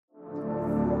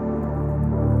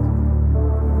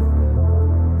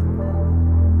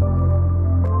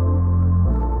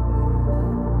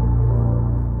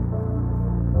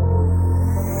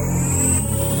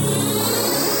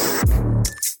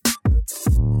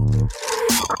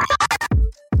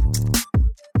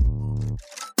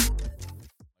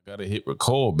gotta hit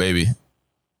record, baby.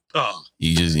 Oh.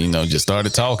 You just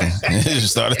started talking.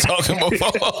 Just started talking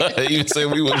before. You said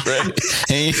we was ready.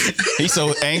 He's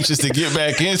so anxious to get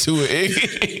back into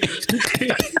it.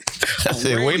 I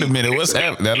said, wait a minute, what's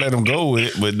happening? I let him go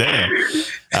with it, but damn.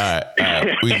 All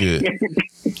right, we good.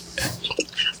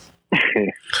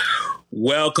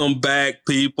 Welcome back,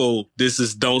 people. This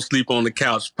is Don't Sleep on the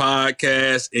Couch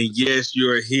podcast. And yes,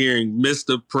 you're hearing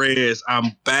Mr. Prez.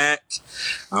 I'm back.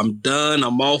 I'm done.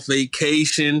 I'm off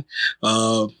vacation.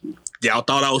 Y'all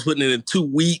thought I was putting it in 2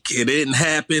 weeks. It didn't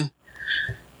happen.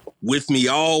 With me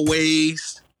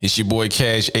always. It's your boy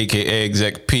Cash, aka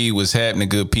Exec P. What's happening,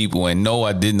 good people? And no,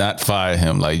 I did not fire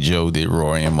him like Joe did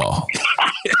Rory and Mal.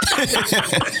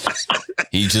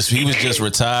 He was just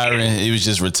retiring. He was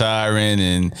just retiring,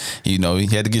 and he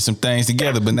had to get some things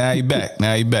together. But now he back.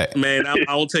 Man,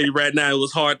 I will tell you right now, it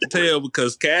was hard to tell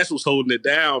because Cash was holding it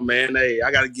down, man. Hey,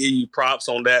 I got to give you props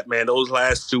on that, man. Those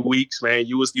last 2 weeks, man,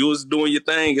 you was doing your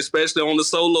thing, especially on the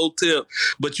solo tip.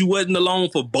 But you wasn't alone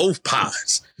for both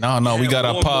pods. No, we got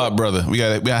our pod brother. We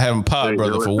got having pod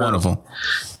brother for one of them.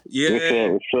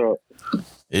 Yeah. What's up?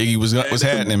 Iggy, what's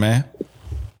happening, man?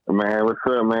 Man, what's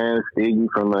up, man? It's Iggy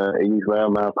from Iggy's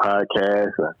Loudmouth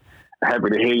Podcast. Happy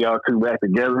to hear y'all two back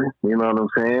together. You know what I'm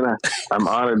saying? I'm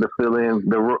honored to fill in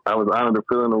I was honored to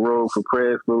fill in the role for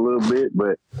Prez for a little bit,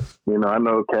 but I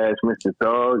know Cash missed the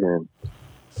dog, and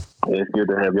it's good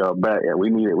to have y'all back. And we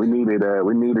needed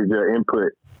your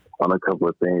input on a couple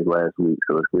of things last week,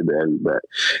 so it's good to have you back.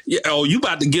 Yeah, you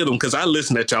about to get them because I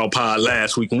listened at y'all pod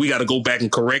last week, and we got to go back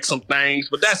and correct some things.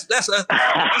 But that's gonna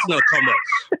come up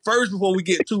first before we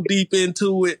get too deep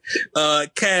into it.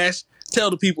 Cash,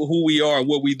 tell the people who we are and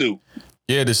what we do.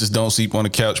 Yeah, this is Don't Sleep on the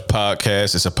Couch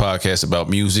podcast. It's a podcast about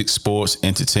music, sports,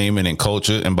 entertainment, and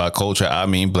culture. And by culture, I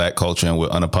mean black culture, and we're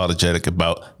unapologetic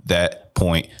about that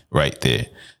point right there.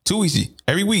 Too easy.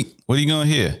 Every week, what are you gonna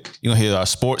hear? You're gonna hear our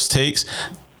sports takes.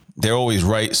 They're always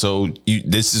right, so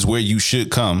this is where you should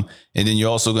come. And then you're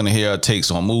also going to hear our takes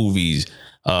on movies,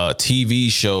 TV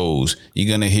shows. You're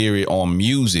going to hear it on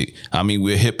music. I mean,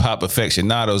 we're hip-hop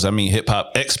aficionados. I mean,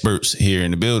 hip-hop experts here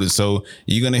in the building. So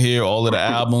you're going to hear all of the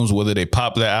albums, whether they're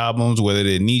popular albums, whether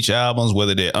they're niche albums,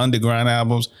 whether they're underground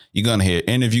albums. You're going to hear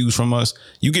interviews from us.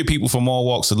 You get people from all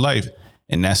walks of life.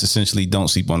 And that's essentially Don't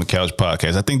Sleep on the Couch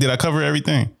podcast. I think, did I cover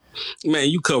everything? Man,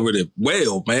 you covered it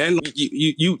well, man.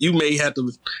 You may have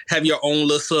to have your own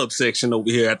little subsection over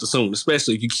here at the soon,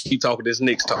 especially if you keep talking this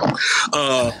Knicks talk.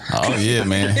 Oh yeah,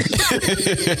 man.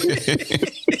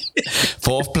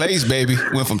 4th place, baby.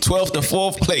 Went from 12th to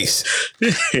 4th place.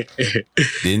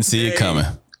 Didn't see it coming.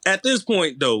 At this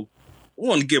point, though, I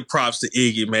want to give props to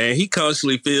Iggy, man. He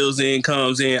constantly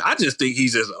comes in. I just think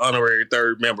he's just an honorary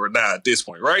third member now at this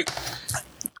point, right?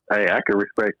 Hey, I can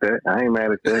respect that. I ain't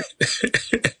mad at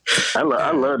that. I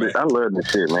love it. I love this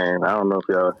shit, man. I don't know if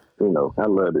y'all, I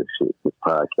love this shit, this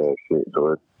podcast shit.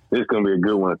 So it's going to be a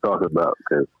good one to talk about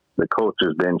because the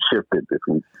culture's been shifted this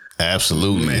week.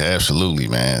 Absolutely,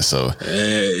 man. So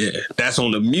that's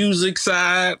on the music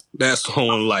side. That's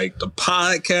on like the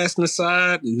podcasting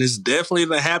side, and it's definitely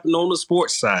that happened on the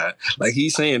sports side. Like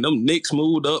he's saying, them Knicks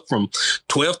moved up from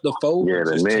 12th to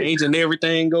 4th, just changing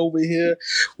everything over here.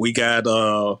 We got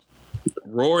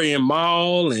Rory and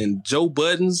Mal and Joe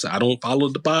Buttons. I don't follow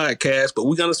the podcast, but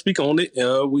we're gonna speak on it.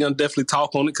 We're gonna definitely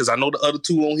talk on it because I know the other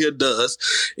two on here does.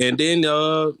 And then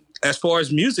as far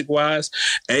as music-wise,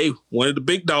 one of the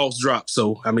big dogs dropped.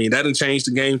 So, I mean, that done changed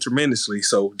the game tremendously.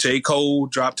 So, J. Cole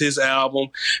dropped his album.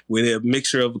 We had a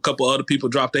mixture of a couple other people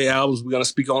dropped their albums. We're going to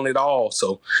speak on it all.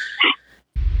 So,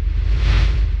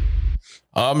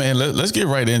 oh, man, let's get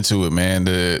right into it, man.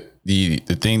 The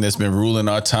thing that's been ruling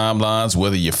our timelines,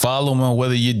 whether you follow them or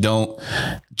whether you don't,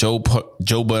 Joe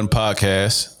Budden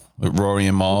podcast with Rory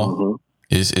and Mal,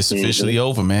 it's officially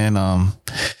over, man.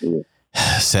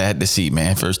 Sad to see,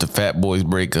 man. First the Fat Boys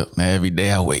breakup. Man, every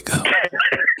day I wake up.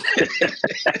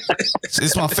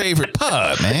 It's my favorite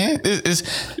pod, man. It's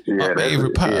my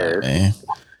favorite pod, man.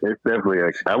 It's definitely,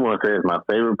 I won't say it's my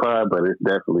favorite pod, but it's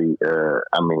definitely,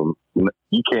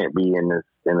 you can't be in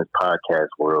this podcast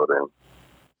world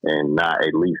and not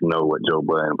at least know what Joe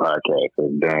Budden podcast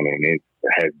has done, and it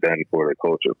has done for the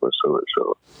culture for sure.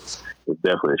 So it's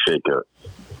definitely a shakeup.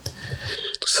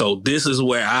 So this is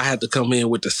where I had to come in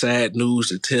with the sad news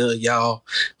to tell y'all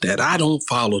that I don't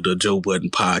follow the Joe Budden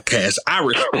podcast. I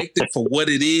respect it for what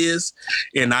it is,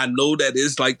 and I know that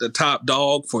it's like the top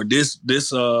dog for this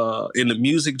in the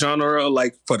music genre,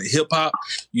 like for the hip hop,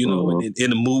 in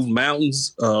the Move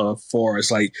Mountains, for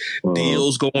it's like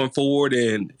deals going forward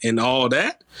and all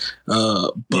that.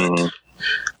 But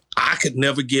I could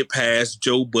never get past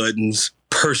Joe Budden's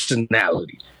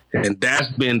personality. And that's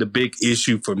been the big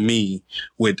issue for me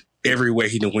with everywhere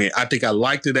he done went. I think I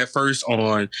liked it at first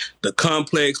on the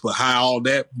Complex, but how all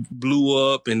that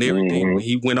blew up and everything. When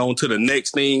he went on to the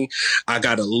next thing, I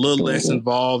got a little less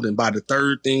involved. And by the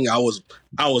third thing, I was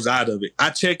out of it. I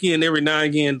check in every now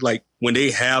and again, like when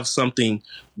they have something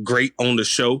great on the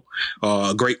show,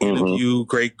 great interview,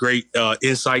 great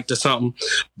insight to something.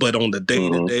 But on the day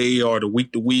to day or the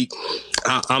week to week,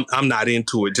 I'm not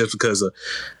into it just because of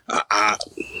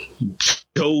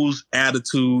Joe's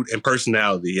attitude and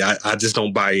personality. I just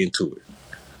don't buy into it.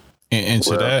 And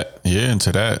to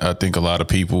that, I think a lot of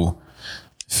people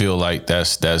feel like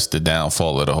that's the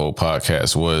downfall of the whole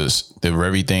podcast was the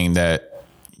very thing that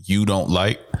you don't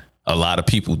like. A lot of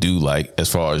people do like,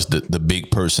 as far as the big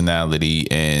personality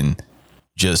and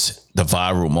just the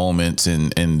viral moments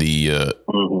and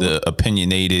the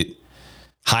opinionated,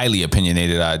 highly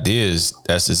opinionated ideas.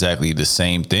 That's exactly the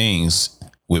same things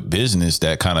with business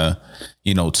that kind of,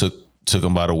 took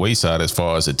them by the wayside as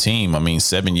far as a team. I mean,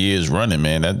 7 years running,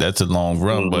 man, that's a long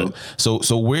run. But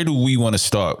so where do we want to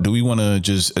start? Do we want to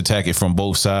just attack it from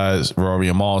both sides, Rory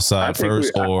and Maul's side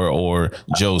first, or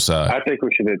Joe's side? I think we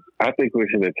should attack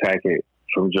it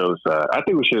from Joe's side. I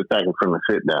think we should attack it from the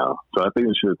sit down. So I think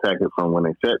we should attack it from when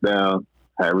they sat down,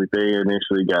 how everything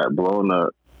initially got blown up.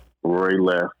 Rory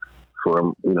left for a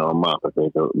month. I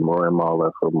think Rory and Maul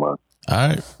left for a month. All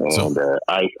right. And go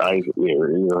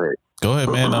ahead. Go ahead,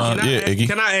 man. Iggy.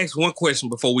 Can I ask one question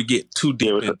before we get too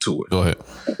deep into it? Go ahead.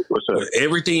 What's up? With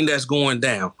everything that's going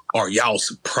down, are y'all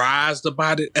surprised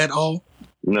about it at all?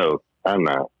 No, I'm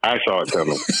not. I saw it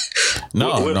coming.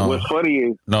 No. What's funny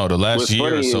is the last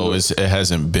year or so it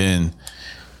hasn't been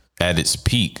at its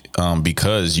peak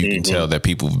because you can tell that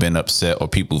people have been upset or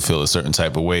people feel a certain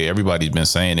type of way. Everybody's been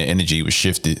saying the energy was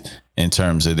shifted in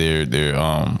terms of their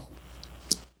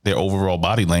overall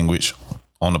body language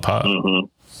on the pod.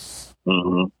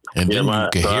 And then you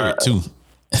can hear it too.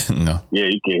 No. Yeah,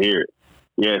 you can hear it.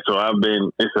 Yeah, so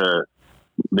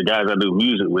the guys I do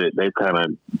music with, they kind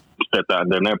of stepped out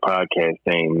and done their podcast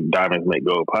thing, Diamonds Make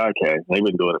Gold podcast. They've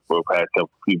been doing it for the past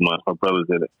few months. My brother's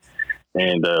in it.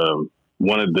 And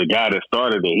one of the guys that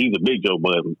started it, he's a big Joe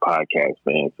Budden podcast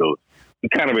fan. So we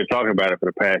kind of been talking about it for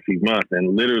the past few months.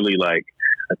 And literally, like,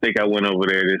 I think I went over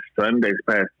there this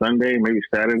past Sunday, maybe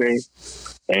Saturday.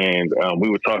 And we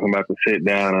were talking about the sit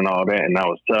down and all that. And I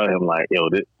was telling him, like,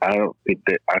 I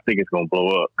think it's going to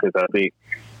blow up. Because I think,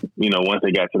 once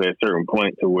they got to that certain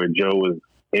point to where Joe was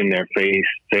in their face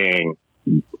saying,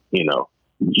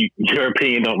 your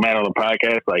opinion don't matter on the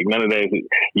podcast. Like, none of that,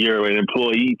 you're an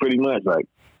employee pretty much. Like,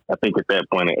 I think at that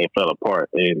point it fell apart.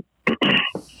 And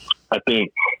I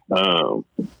think, I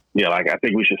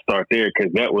think we should start there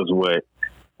because that was what,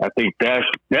 I think that's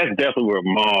definitely where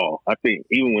Maul, I think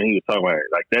even when he was talking about it,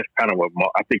 like that's kind of what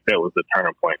Maul, I think that was the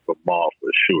turning point for Maul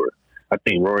for sure. I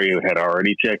think Rory had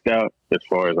already checked out as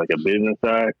far as like a business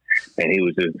side, and he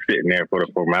was just sitting there for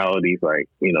the formalities, like,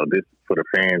 this for the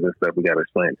fans and stuff, we got to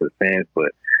explain it to the fans.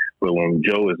 But when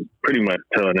Joe is pretty much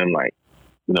telling them, like,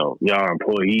 y'all are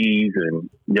employees and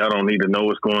y'all don't need to know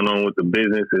what's going on with the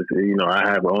business. I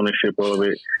have ownership of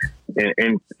it.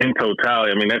 And in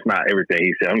totality, I mean, that's not everything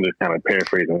he said. I'm just kind of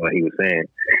paraphrasing what he was saying.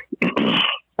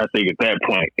 I think at that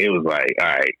point, it was like, all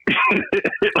right,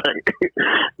 like,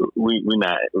 we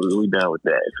done with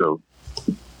that. So,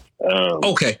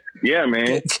 okay. Yeah,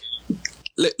 man.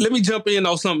 Let me jump in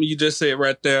on something you just said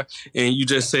right there. And you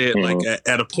just said, like,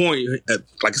 at a point,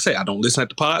 like I said, I don't listen at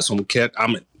the pod, so I'm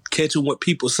catching what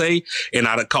people say, and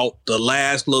I'd have caught the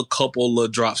last little couple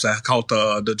of drops. I caught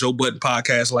the Joe Budden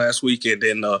podcast last week, and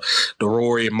then the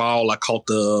Rory and Maul. I caught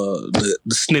the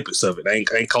snippets of it. I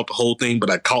ain't caught the whole thing,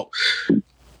 but I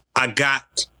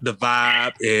got the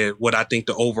vibe and what I think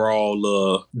the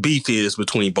overall beef is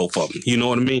between both of them. You know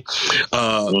what I mean?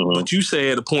 But you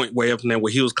said a point where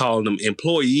he was calling them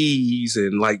employees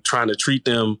and like trying to treat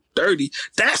them dirty.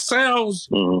 That sounds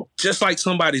just like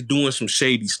somebody doing some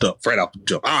shady stuff right off the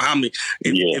jump. I mean,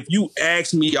 if you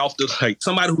ask me off the, like,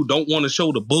 somebody who don't want to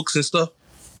show the books and stuff,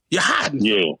 you're hiding.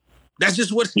 Yeah. That's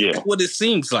just what it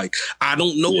seems like. I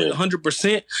don't know it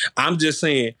 100%. I'm just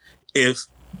saying, if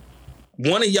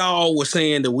one of y'all was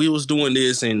saying that we was doing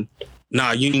this and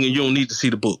you don't need to see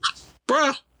the books,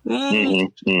 bruh.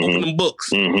 Open them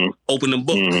books. Open them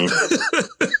books.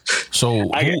 So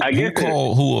who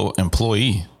called who an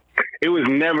employee? It was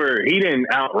never, he didn't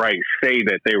outright say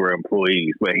that they were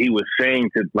employees, but he was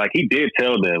saying he did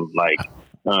tell them, like,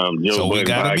 Joe so we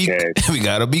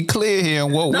gotta be clear here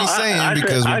on what we're saying,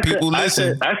 because when people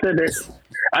listen. I said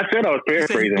I was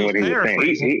paraphrasing what he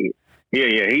was saying.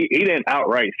 He didn't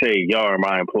outright say, y'all are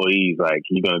my employees, like,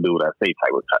 you're going to do what I say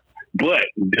but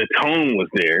the tone was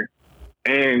there,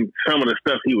 and some of the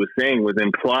stuff he was saying was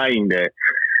implying that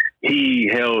he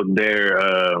held their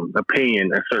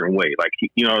opinion a certain way. Like,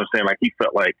 you know what I'm saying? Like, he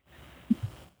felt like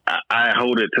I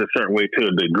hold it to a certain way to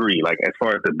a degree. Like, as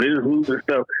far as the business moves and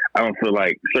stuff, I don't feel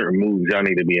like certain moves y'all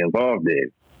need to be involved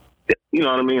in. You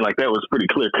know what I mean? Like, that was pretty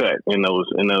clear cut in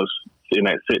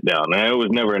that sit down. Now, it was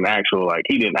never an actual, like,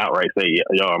 he didn't outright say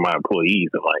y'all are my employees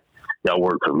and like y'all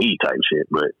work for me type shit.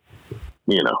 But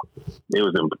you know, the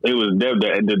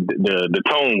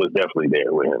tone was definitely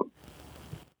there with him.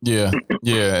 Yeah,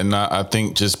 and I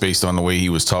think just based on the way he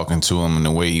was talking to him and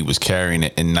the way he was carrying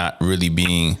it, and not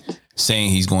really saying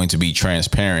he's going to be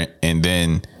transparent, and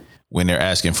then when they're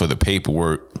asking for the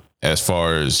paperwork, as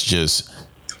far as just,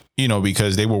 you know,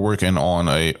 because they were working on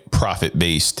a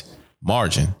profit-based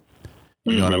margin.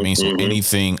 You know what I mean? So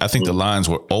anything, I think the lines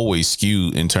were always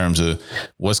skewed in terms of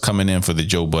what's coming in for the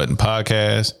Joe Budden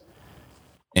podcast,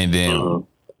 and then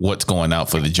what's going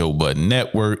out for the Joe Budden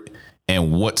Network,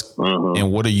 and what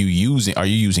are you using? Are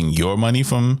you using your money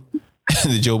from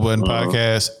the Joe Budden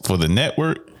podcast for the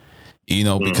network? You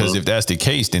know, because if that's the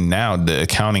case, then now the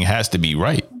accounting has to be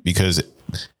right, because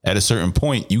at a certain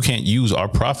point, you can't use our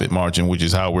profit margin, which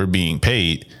is how we're being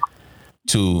paid,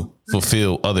 to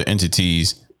fulfill other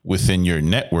entities within your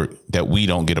network that we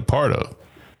don't get a part of.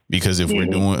 Because if we're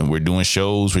doing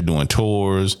shows, we're doing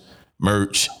tours,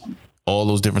 merch, all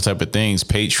those different type of things,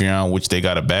 Patreon, which they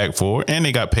got a bag for, and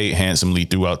they got paid handsomely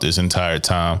throughout this entire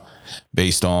time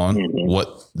based on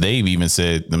what they've even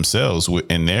said themselves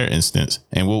in their instance.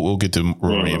 And we'll get to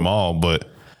Rory and Mal, but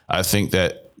I think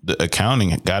that the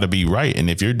accounting got to be right.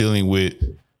 And if you're dealing with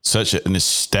such an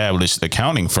established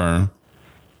accounting firm,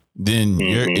 then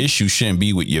your issue shouldn't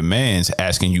be with your man's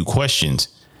asking you questions.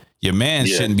 Your man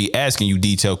shouldn't be asking you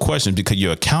detailed questions, because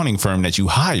your accounting firm that you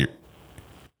hired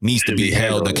needs to be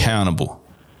held accountable.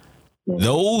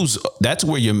 That's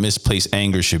where your misplaced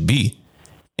anger should be.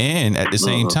 And at the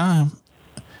same time,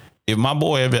 if my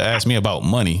boy ever asks me about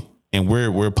money and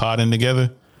we're potting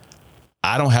together,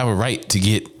 I don't have a right to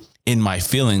get in my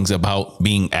feelings about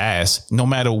being asked, no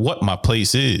matter what my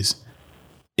place is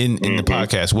in the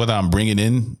podcast, whether I'm bringing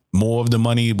in more of the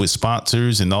money with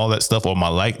sponsors and all that stuff, or my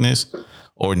likeness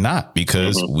or not,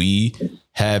 because we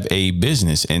have a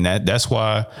business. And that's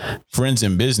why friends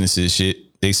and businesses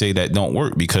shit, they say that don't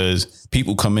work, because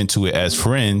people come into it as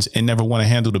friends and never want to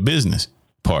handle the business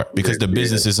part, because the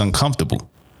business is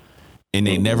uncomfortable, and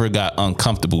they never got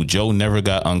uncomfortable. Joe never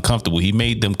got uncomfortable. He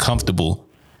made them comfortable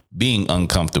being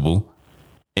uncomfortable,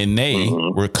 and they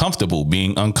were comfortable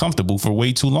being uncomfortable for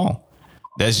way too long.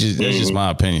 That's just my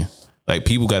opinion. Like,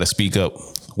 people got to speak up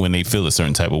when they feel a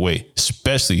certain type of way,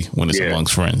 especially when it's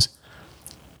amongst friends.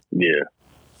 Yeah.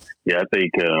 I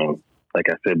think, like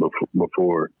I said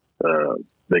before, the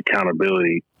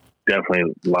accountability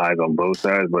definitely lies on both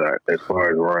sides. But as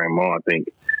far as Rory and Mal, I think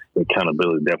the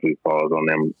accountability definitely falls on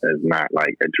them as not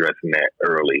like addressing that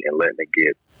early and letting it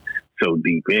get so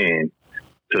deep in.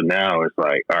 So now it's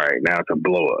like, all right, now it's a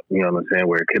blow up. You know what I'm saying?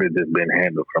 Where it could have just been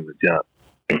handled from the jump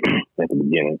at the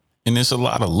beginning. And it's a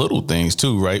lot of little things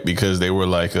too, right? Because they were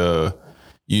like,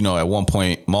 you know, at one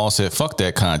point, Mal said, fuck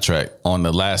that contract on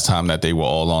the last time that they were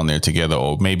all on there together.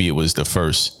 Or maybe it was the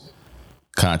first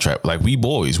contract. Like, we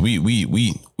boys, we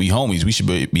homies, we should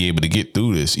be able to get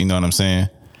through this. You know what I'm saying?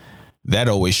 That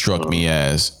always struck me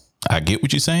as, I get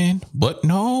what you're saying, but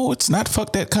no, it's not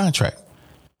fuck that contract.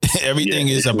 Everything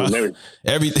is about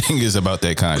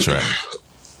that contract.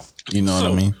 You know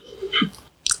what I mean?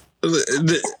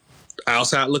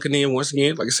 Outside looking in, once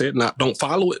again, like I said, don't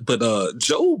follow it, but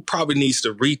Joe probably needs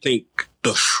to rethink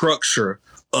the structure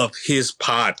of his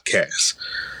podcast,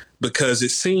 because it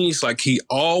seems like he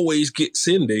always gets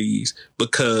in these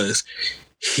because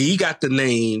he got the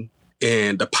name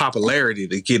and the popularity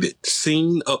to get it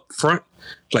seen up front.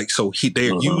 Like, so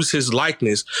they use his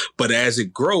likeness, but as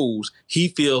it grows, he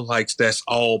feels like that's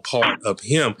all part of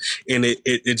him. And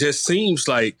it just seems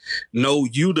like, no,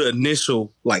 you the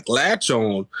initial like latch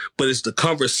on, but it's the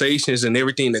conversations and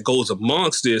everything that goes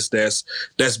amongst this that's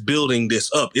building this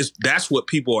up. That's what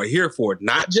people are here for,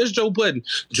 not just Joe Budden.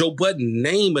 Joe Budden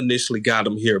name initially got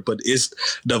him here, but it's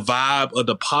the vibe of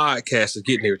the podcast is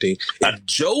getting everything. If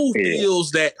Joe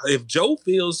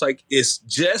feels like it's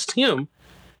just him,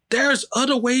 there's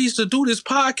other ways to do this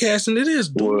podcast, and it is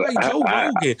like Joe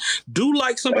Rogan. Do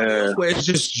like somebody else where it's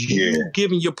just you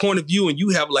giving your point of view, and you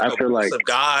have like a voice of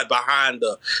God behind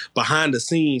the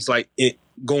scenes, like it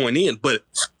going in. But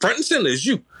front and center is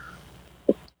you.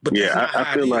 But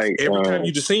I feel like every time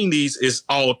you just seen these, it's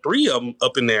all three of them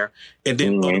up in there, and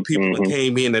then other people that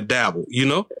came in and dabble. You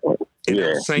know, and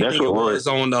the same thing it was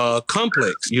on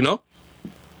Complex. You know.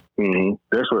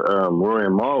 That's what Roy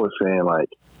and Maul was saying. Like,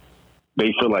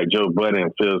 they feel like Joe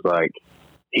Budden feels like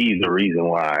he's the reason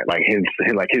why, like his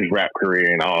rap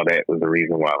career and all that was the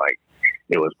reason why, like,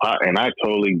 it was pop. And I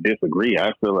totally disagree.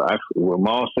 I feel what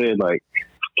Maul said, like,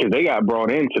 because they got brought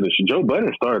into the show. Joe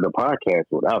Budden started the podcast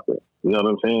without them. You know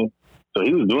what I'm saying? So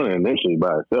he was doing it initially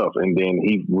by himself, and then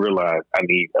he realized, I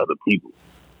need other people.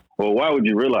 Well, why would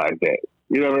you realize that?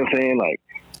 You know what I'm saying? Like,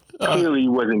 clearly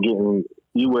you wasn't getting,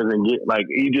 like,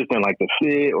 you just didn't like the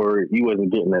fit, or you wasn't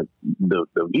getting the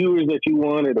viewers that you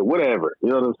wanted, or whatever. You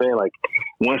know what I'm saying? Like,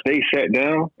 once they sat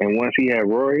down, and once he had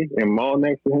Rory and Maul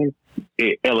next to him,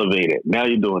 it elevated. Now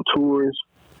you're doing tours.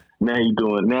 Now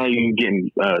you're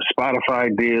getting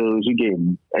Spotify deals. You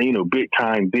getting, big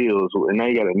time deals, and now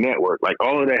you got a network. Like,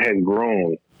 all of that has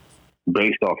grown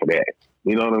based off of that.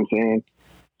 You know what I'm saying?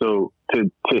 So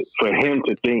for him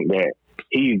to think that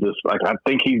he's just like, I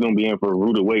think he's gonna be in for a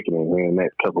rude awakening in the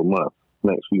next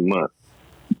few months,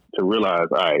 to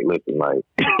realize, all right, listen, like,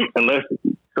 unless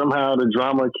somehow the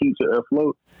drama keeps it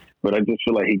afloat, but I just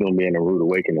feel like he's gonna be in a rude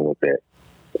awakening with that.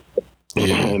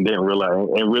 Yeah. And then realize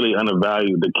and really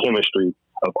undervalue the chemistry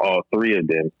of all three of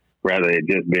them, rather it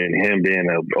just been him being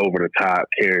an over the top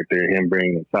character, him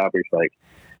bringing the topics. Like,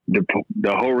 the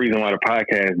whole reason why the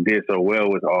podcast did so well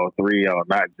was all three of y'all,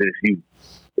 not just you.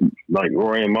 Like,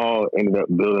 Roy and Maul ended up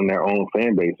building their own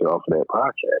fan base off of that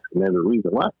podcast, and there's a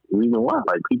reason why.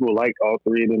 Like, people like all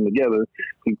three of them together.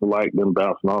 People like them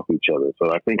bouncing off each other.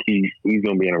 So I think he's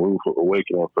going to be in a rude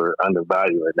awakening for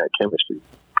undervaluing that chemistry.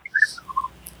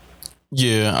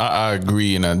 Yeah, I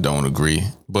agree and I don't agree.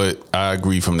 But I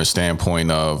agree from the standpoint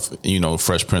of,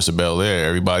 Fresh Prince of Bel-Air.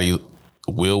 Everybody,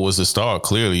 Will was the star,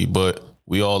 clearly, but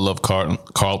we all love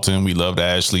Carlton. We loved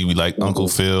Ashley. We like Uncle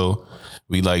Phil.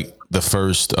 We like the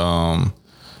first auntie.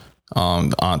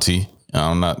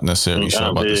 I'm not necessarily sure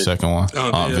about the second one.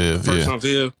 Aunt Viv, yeah. Aunt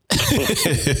Viv.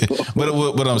 But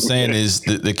what I'm saying is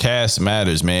the cast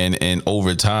matters, man. And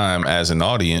over time, as an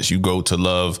audience, you grow to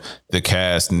love the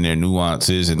cast and their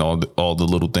nuances and all the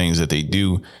little things that they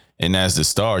do. And as the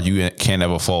star, you can't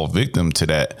ever fall victim to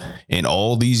that. And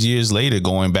all these years later,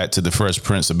 going back to the Fresh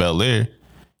Prince of Bel-Air,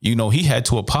 he had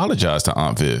to apologize to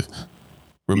Aunt Viv.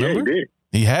 Remember? Yeah, he did.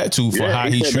 He had to for how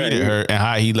he treated her and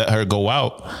how he let her go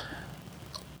out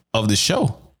of the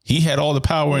show. He had all the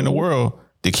power in the world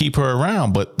to keep her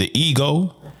around, but the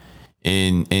ego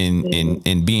and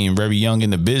being very young in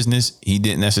the business, he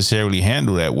didn't necessarily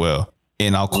handle that well.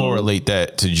 And I'll correlate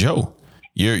that to Joe.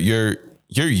 You're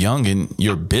young in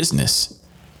your business.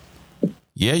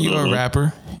 Yeah, you're a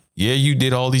rapper. Yeah, you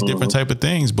did all these different type of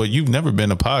things, but you've never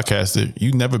been a podcaster.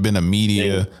 You've never been a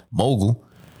media mogul.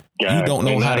 God, you don't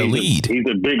know how to lead. He's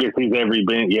the biggest he's ever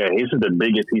been. Yeah, he's the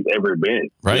biggest he's ever been.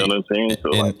 Right. You know what I'm saying?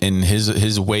 So and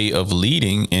his way of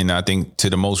leading, and I think to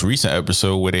the most recent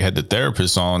episode where they had the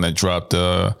therapist on that dropped,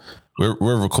 we're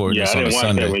recording this on a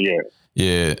Sunday.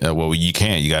 Yeah, well, you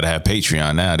can't. You got to have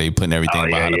Patreon now. They putting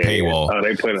everything behind a paywall. Oh,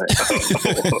 they put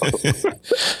it.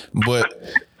 But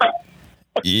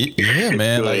yeah,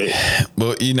 man. Like,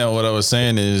 but what I was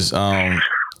saying is,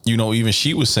 even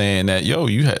she was saying that,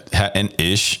 you had an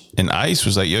Ish and Ice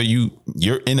was like,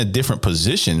 you're in a different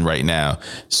position right now.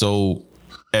 So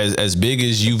as big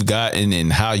as you've gotten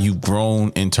and how you've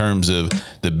grown in terms of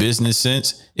the business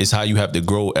sense is how you have to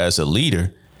grow as a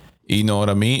leader. You know what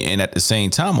I mean? And at the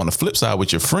same time, on the flip side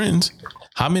with your friends,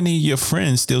 how many of your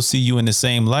friends still see you in the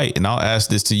same light? And I'll ask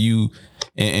this to you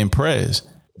and Prez.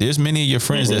 There's many of your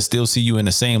friends that still see you in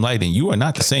the same light, and you are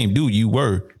not the same dude you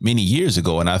were many years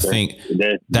ago. And I think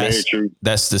that's true.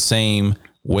 That's the same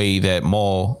way that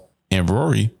Maul and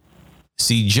Rory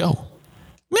see Joe.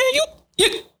 Man, you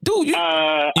dude.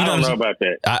 I don't know about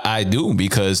that. I do,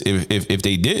 because if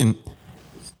they didn't,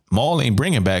 Maul ain't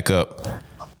bringing back up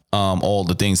all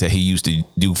the things that he used to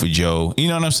do for Joe. You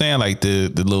know what I'm saying? Like the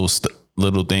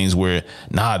little things where,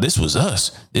 this was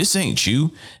us. This ain't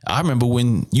you. I remember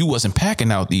when you wasn't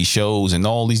packing out these shows and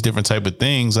all these different type of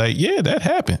things. Like, yeah, that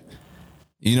happened.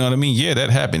 You know what I mean? Yeah, that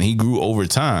happened. He grew over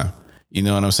time. You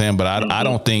know what I'm saying? But I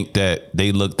don't think that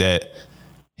they looked at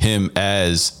him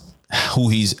as who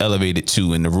he's elevated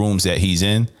to in the rooms that he's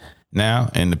in now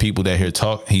and the people that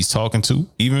he's talking to.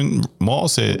 Even Maul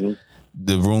said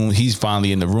he's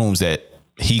finally in the rooms that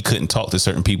he couldn't talk to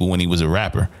certain people when he was a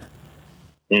rapper.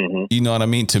 You know what I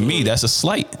mean? To me, that's a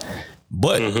slight,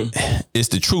 but it's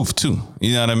the truth too.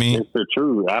 You know what I mean? It's the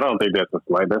truth. I don't think that's a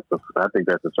slight. I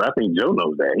think Joe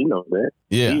knows that. He knows that.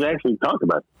 Yeah, he actually talked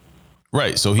about it.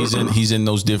 Right. So he's in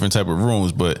those different type of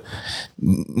rooms, but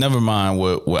never mind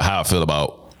how I feel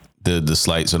about the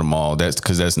slights of them all. That's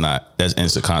because that's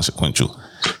inconsequential.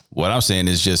 what I'm saying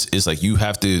is just, it's like you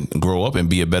have to grow up and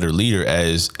be a better leader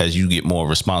as you get more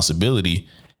responsibility.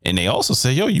 And they also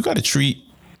say, yo, you got to treat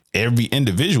every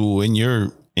individual in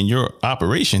your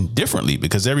operation differently,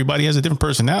 because everybody has a different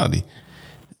personality.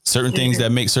 Certain things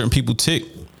that make certain people tick,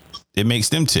 it makes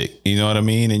them tick. You know what I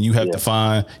mean? And you have to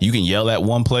find, you can yell at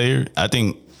one player. I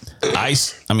think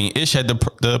Ish had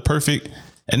the perfect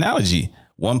analogy.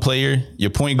 One player, your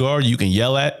point guard, you can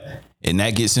yell at, and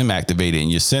that gets him activated.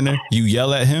 And your center, you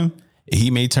yell at him,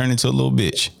 he may turn into a little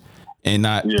bitch and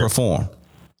not perform.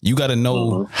 You got to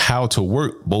know how to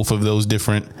work both of those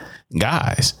different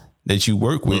guys that you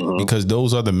work with, because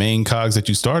those are the main cogs that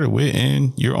you started with,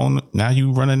 and now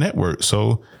you run a network.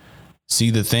 So see,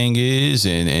 the thing is,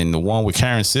 and the one with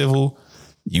Karen Civil,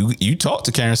 you talk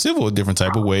to Karen Civil a different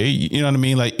type of way. You know what I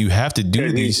mean? Like, you have to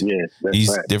do these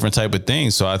different type of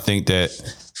things. So I think that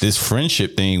this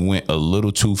friendship thing went a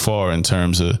little too far in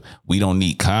terms of, we don't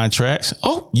need contracts.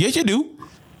 Oh, yeah, you do.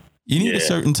 You need a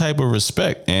certain type of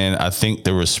respect. And I think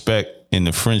the respect in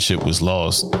the friendship was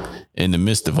lost in the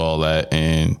midst of all that.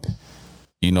 And,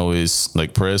 it's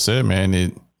like Perez said, man,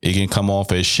 it can come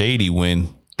off as shady when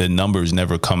the numbers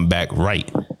never come back right.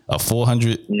 A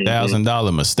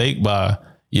 $400,000 mistake by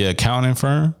your accounting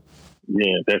firm.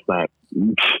 Yeah, that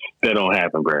don't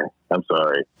happen, bro. I'm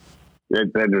sorry. That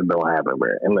just don't happen, bro.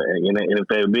 And if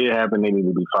that did happen, they need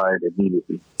to be fired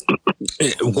immediately.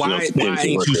 Why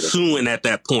ain't you suing at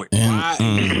that point? Why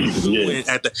ain't you suing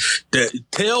at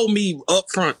tell me up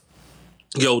front,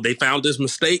 yo, they found this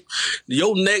mistake.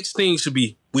 Your next thing should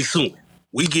be, we suing.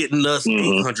 We getting us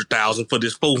 $800,000 for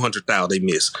this $400,000 they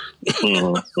missed.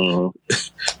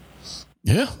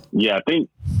 Yeah, I think.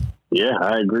 Yeah,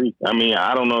 I agree. I mean,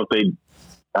 I don't know.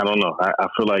 I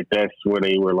feel like that's where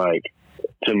they were like.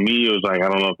 To me, it was like, I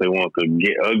don't know if they want to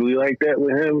get ugly like that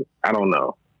with him. I don't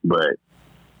know, but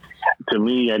to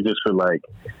me, I just feel like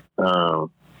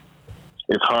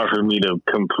it's hard for me to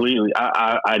completely.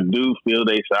 I do feel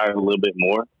they side a little bit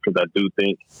more, because I do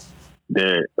think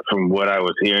that from what I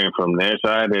was hearing from their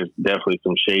side, there's definitely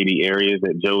some shady areas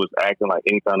that Joe was acting like.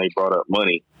 Anytime they brought up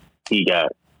money, he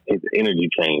got his energy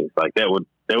changed. Like that would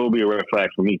be a red flag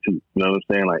for me too. You know what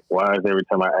I'm saying? Like, why is every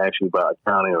time I ask you about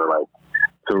accounting or like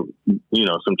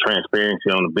some transparency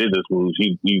on the business moves,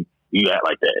 you act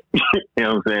like that? You know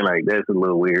what I'm saying? Like, that's a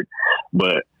little weird.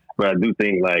 But I do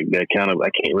think like that kind of, I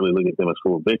can't really look at them as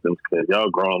full victims, because y'all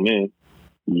grown men.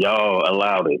 Y'all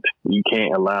allowed it. You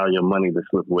can't allow your money to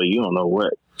slip away. You don't know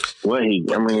what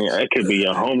it could be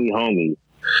a homie,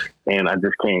 and I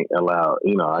just can't allow.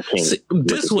 I can't. See,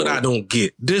 this is what I don't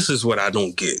get.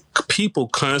 People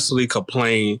constantly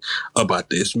complain about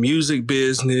this music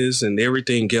business and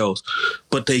everything else,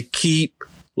 but they keep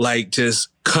like just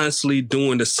constantly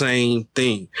doing the same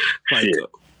thing.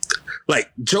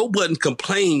 Like Joe Budden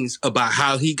complains about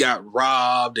how he got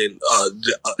robbed and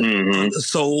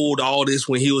sold all this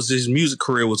when his music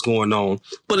career was going on.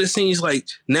 But it seems like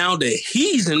now that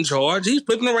he's in charge, he's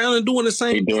flipping around and doing the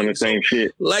same. He's doing the same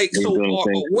shit. Like,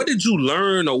 what did you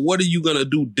learn, or what are you gonna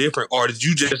do different, or did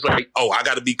you just like, I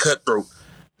got to be cutthroat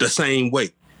the same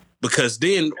way? Because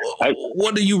then,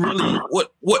 what do you really?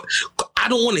 What? I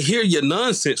don't want to hear your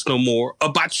nonsense no more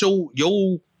about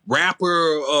your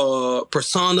rapper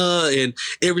persona and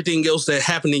everything else that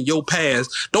happened in your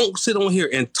past. Don't sit on here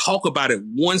and talk about it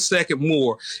 1 second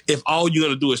more if all you're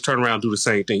gonna do is turn around and do the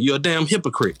same thing. You're a damn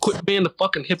hypocrite. Quit being the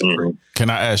fucking hypocrite. Can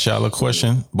I ask y'all a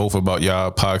question, both about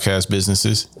y'all podcast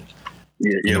businesses?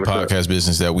 Yeah, the podcast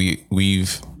business that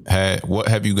we've had. What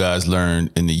have you guys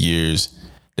learned in the years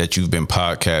that you've been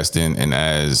podcasting, and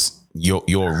as your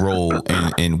role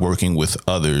in working with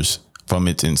others from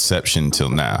its inception till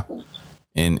now,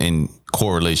 in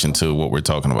correlation to what we're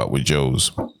talking about with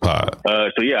Joe's pod?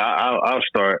 I'll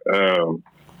start. I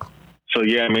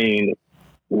mean,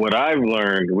 what I've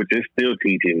learned, which is still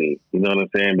teaching me, you know what I'm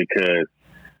saying? Because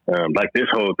like this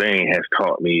whole thing has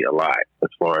taught me a lot as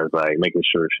far as like making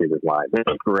sure shit is lined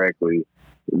up correctly,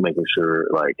 making sure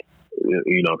like, if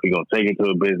you're going to take it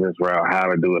to a business route, how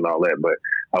to do it and all that. But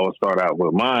I will start out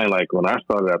with mine. Like when I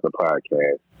started out the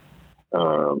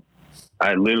podcast,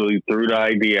 I literally threw the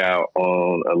idea out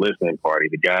on a listening party.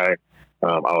 The guy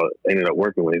I ended up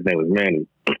working with, his name was Manny,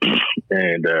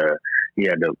 and he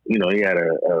had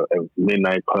a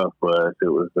midnight puff bus.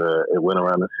 It went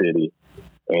around the city,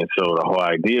 and so the whole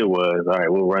idea was, all right,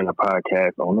 we'll run a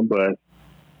podcast on the bus.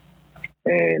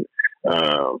 And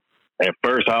at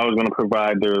first, I was going to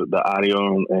provide the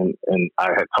audio, and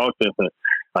I had talked to him.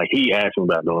 Like, he asked me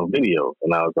about doing video,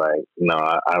 and I was like, no,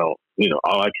 I don't.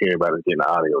 All I care about is getting the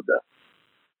audio done.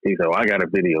 He said, well, I got a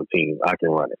video team. I can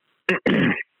run it.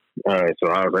 All right.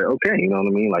 So I was like, okay, you know what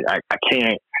I mean? Like, I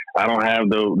I don't have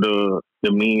the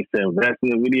means to invest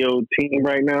in a video team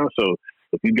right now. So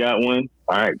if you got one,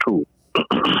 all right, cool.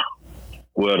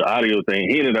 Well, the audio thing,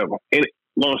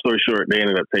 long story short, they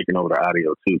ended up taking over the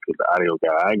audio too, because the audio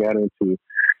guy I got into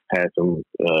had some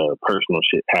personal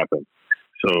shit happen.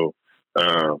 So,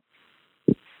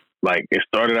 like, it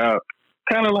started out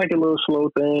kind of like a little slow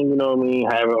thing, you know what I mean?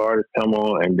 Having artists come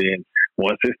on, and then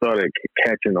once it started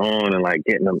catching on and like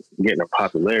getting a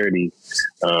popularity,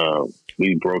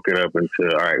 we broke it up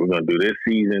into, all right, we're gonna do this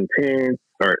season 10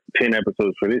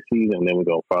 episodes for this season, and then we're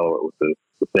gonna follow it with the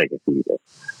second season.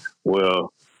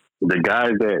 Well, the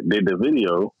guys that did the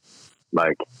video,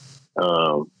 like,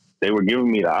 they were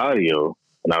giving me the audio,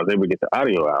 and I was able to get the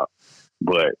audio out,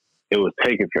 but it was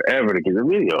taking forever to get the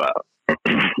video out.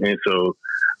 And so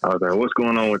I was like, what's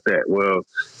going on with that? Well,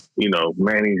 you know,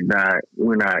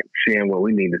 we're not seeing what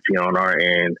we need to see on our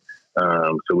end.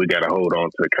 So we got to hold on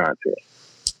to the content.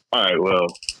 All right, well,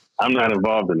 I'm not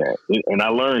involved in that. And I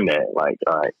learned that, like,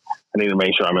 all right, I need to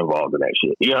make sure I'm involved in that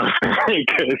shit. You know what I'm saying?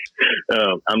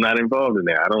 Because I'm not involved in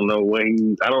that. I don't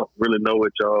really know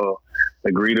what y'all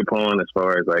agreed upon as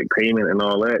far as like payment and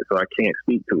all that. So I can't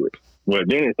speak to it. Well,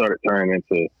 then it started turning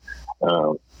into,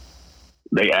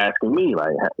 they asking me,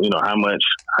 like, you know, how much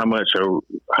are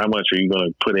you going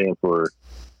to put in for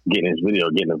getting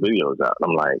the videos out?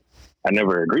 And I'm like, I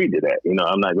never agreed to that. You know,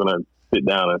 I'm not going to sit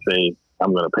down and say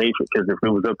I'm going to pay for it, because if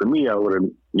it was up to me, I would have.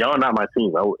 Y'all not my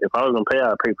team. If I was going to pay,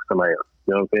 I'd pay for somebody else.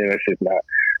 You know what I'm saying?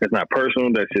 That's not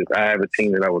personal. That's just, I have a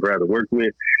team that I would rather work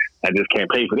with. I just can't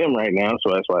pay for them right now.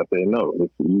 So that's why I said no.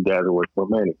 You guys are worth more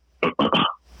money.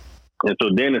 And so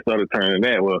then it started turning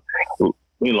that. Well,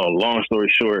 you know, long story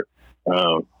short,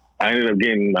 I ended up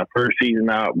getting my first season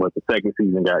out, but the second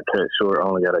season got cut short. I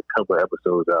only got a couple of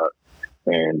episodes out,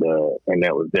 and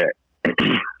that was that.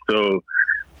 So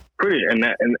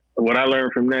and what I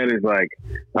learned from that is like,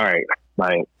 all right,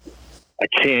 like, I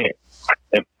can't,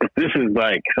 if this is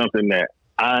like something that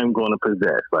I'm going to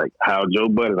possess, like how Joe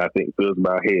Budden, I think, feels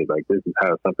about his, like, this is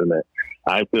how something that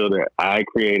I feel that I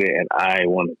created and I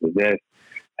want to possess,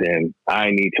 then I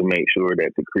need to make sure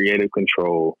that the creative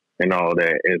control and all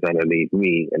that is underneath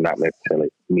me and not necessarily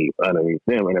me underneath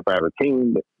them. And if I have a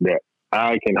team that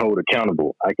I can hold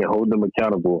accountable, I can hold them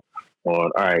accountable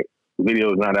on, all right, the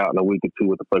video's not out in a week or two,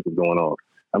 what the fuck is going on?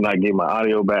 I'm not getting my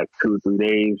audio back 2 or 3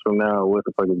 days from now, what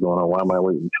the fuck is going on? Why am I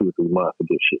waiting 2 or 3 months for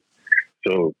this shit?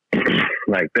 So,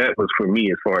 like, that was for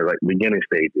me as far as, like, beginning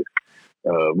stages.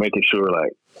 Making sure,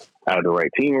 like, I have the right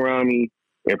team around me.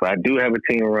 If I do have a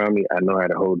team around me, I know how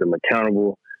to hold them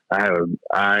accountable. I have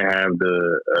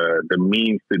the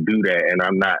means to do that, and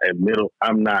I'm not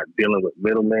dealing with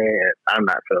middleman, and I'm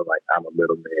not feeling like I'm a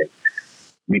middleman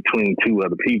between two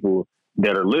other people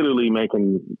that are literally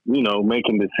making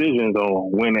decisions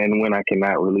on when I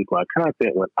cannot release my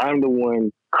content, when I'm the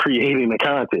one creating the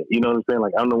content. You know what I'm saying?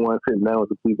 Like, I'm the one sitting down with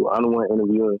the people, I'm the one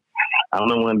interviewing, I'm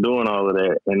the one doing all of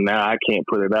that, and now I can't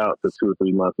put it out to 2 or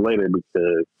 3 months later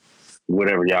because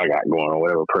whatever y'all got going on,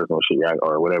 whatever personal shit y'all,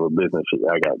 or whatever business shit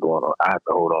y'all got going on, I have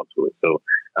to hold on to it. So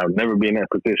I'll never be in that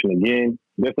position again.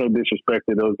 There's no disrespect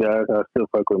to those guys. I still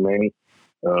fuck with Manny.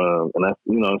 And that's,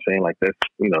 you know what I'm saying? Like, that's,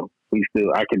 you know,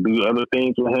 I could do other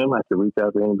things with him. I could reach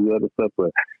out to him and do other stuff,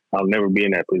 but I'll never be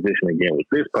in that position again with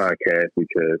this podcast,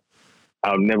 because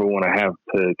I'll never want to have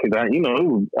to, because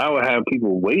I would have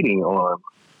people waiting on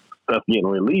stuff getting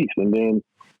released, and then,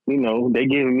 you know, they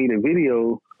giving me the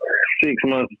video 6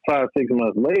 months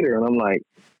later, and I'm like,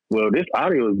 well, this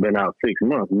audio has been out 6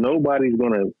 months. Nobody's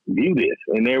going to view this,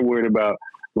 and they're worried about,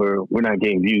 well, we're not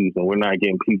getting views and we're not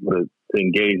getting people to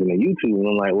engage in the YouTube. And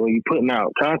I'm like, well, you're putting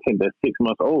out content that's 6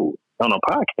 months old on a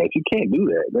podcast. You can't do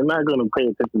that. They're not going to pay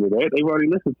attention to that. They've already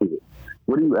listened to it.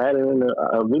 What are you adding in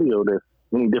a video that's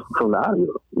any different from the audio?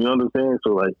 You know what I'm saying?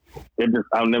 So, like,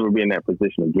 I'll never be in that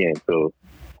position again. So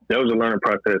that was a learning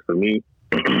process for me.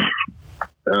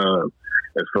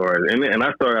 As far as, and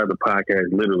I started out the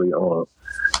podcast literally on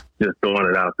just throwing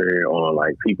it out there on,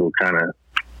 like, people kind of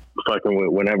fucking with,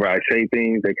 whenever I say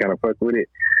things, they kind of fuck with it.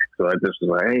 So I just was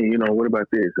like, hey, you know, what about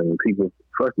this? And people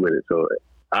fuck with it. So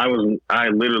I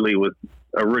literally was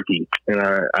a rookie, and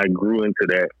I grew into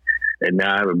that, and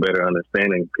now I have a better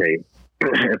understanding. Okay,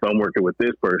 if I'm working with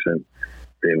this person,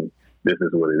 then this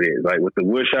is what it is. Like, with the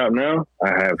wood shop now,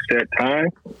 I have set time.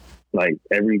 Like,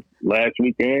 every last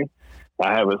weekend,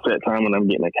 I have a set time when I'm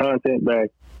getting the content back.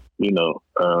 You know,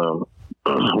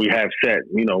 we have set,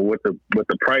 you know, what the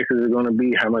prices are going to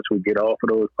be, how much we get off of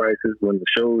those prices when the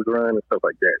shows run and stuff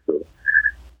like that. So,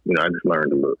 you know, I just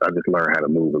learned how to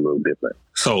move a little different.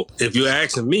 So if you're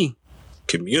asking me,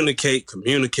 communicate.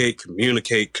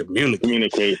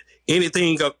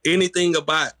 Anything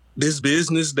about this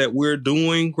business that we're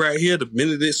doing right here, the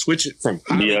minute it switches from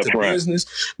hobby to business,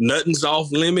 nothing's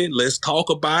off limit. Let's talk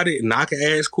about it. And I can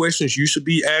ask questions. You should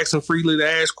be asking freely to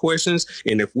ask questions.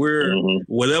 And if we're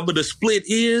whatever the split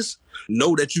is,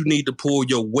 know that you need to pull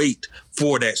your weight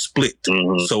for that split.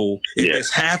 So if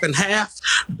it's half and half,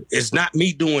 it's not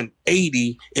me doing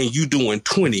 80 and you doing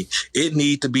 20. It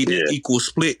needs to be the equal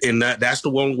split. And that's the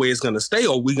one way it's going to stay,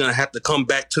 or we're going to have to come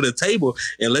back to the table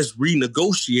and let's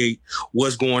renegotiate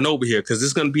what's going over here. Because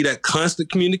it's going to be that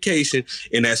constant communication,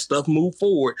 and that stuff move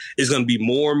forward. It's going to be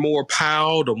more and more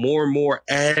piled or more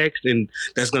asked, and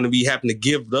that's going to be having to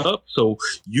give up. So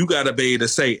you got to be able to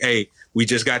say, hey, we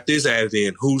just got this added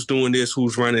in. Who's doing this?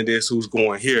 Who's running this? Who's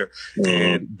going here?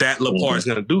 And that little part is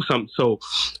going to do something. So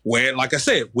where, like I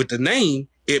said, with the name,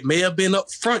 it may have been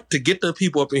up front to get the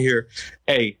people up in here.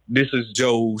 Hey, this is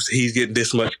Joe's. He's getting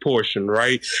this much portion,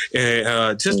 right?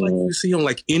 And just like you see on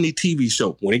like any TV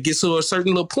show, when it gets to a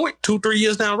certain little point, 2-3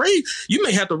 years down the road, you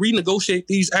may have to renegotiate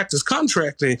these actors'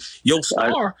 contracts, and your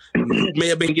star who may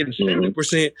have been getting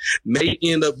 70% may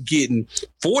end up getting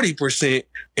 40%,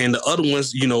 and the other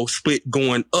ones, you know, split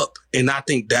going up. And I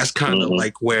think that's kind of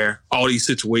like where all these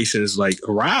situations like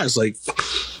arise. Like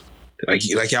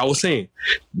y'all was saying,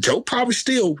 Joe probably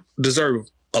still deserve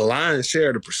a lion's share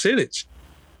of the percentage,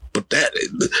 but that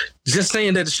just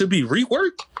saying that it should be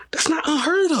reworked, that's not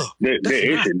unheard of.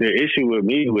 The issue with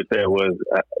me with that was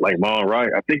like Mon Right.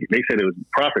 I think they said it was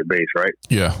profit based, right?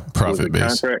 Yeah, profit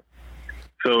based. Contract.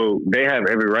 So they have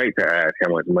every right to ask how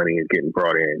much money is getting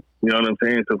brought in. You know what I'm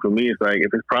saying? So for me, it's like if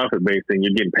it's profit based, then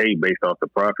you're getting paid based off the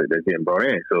profit that's getting brought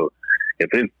in. So if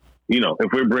it's, you know,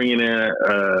 if we're bringing in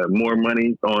more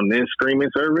money on this streaming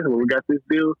service, when we got this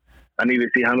deal, I need to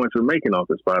see how much we're making off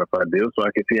the Spotify deal so I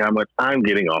can see how much I'm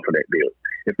getting off of that deal.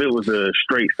 If it was a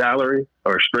straight salary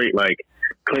or straight, like,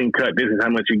 clean cut, this is how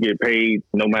much you get paid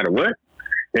no matter what,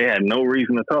 they had no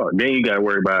reason to talk. Then you got to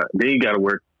worry about,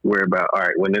 worry about, all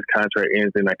right, when this contract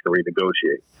ends, then I can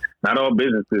renegotiate. Not all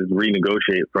businesses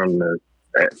renegotiate from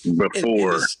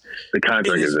before the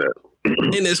contract is up.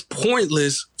 And it's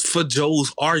pointless for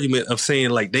Joe's argument of saying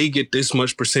like they get this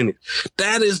much percentage.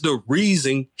 That is the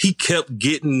reason he kept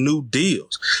getting new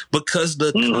deals, because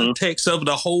the context of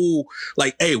the whole,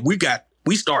 like, hey,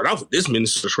 we start off with this many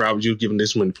subscribers, you're giving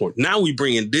this many points. Now we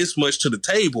bringing this much to the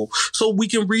table so we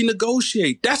can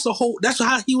renegotiate. That's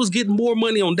how he was getting more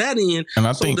money on that end. And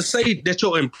I think to say that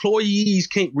your employees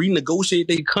can't renegotiate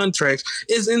their contracts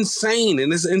is insane.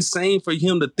 And it's insane for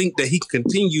him to think that he can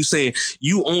continue saying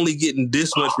you only getting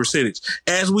this much percentage.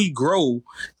 As we grow,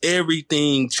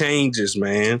 everything changes,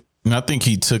 man. And I think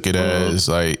he took it as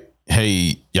like,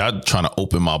 hey, y'all trying to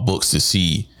open my books to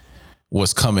see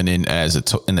what's coming in as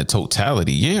in the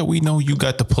totality. Yeah, we know you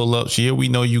got the pull-ups. Yeah, we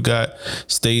know you got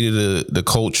state of the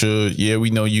culture. Yeah, we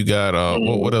know you got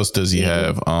what else does he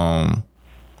have?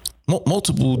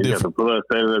 Multiple he different. Got the pull-up,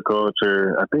 state of the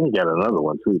culture. I think he got another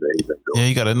one too that he's been doing. Yeah,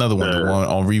 he got another one. The one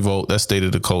on Revolt, that's state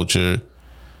of the culture.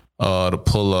 The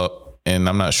pull-up, and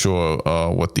I'm not sure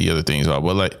what the other things are,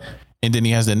 but like, and then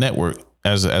he has the network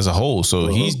as a whole. So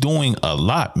he's doing a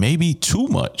lot, maybe too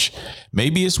much.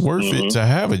 Maybe it's worth it to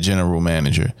have a general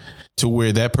manager to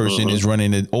where that person is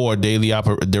running it, or daily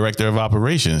director of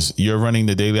operations. You're running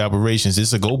the daily operations.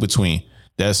 It's a go-between.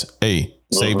 That's, hey,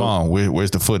 save on.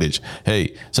 Where's the footage?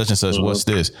 Hey, such and such. What's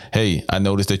this? Hey, I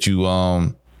noticed that you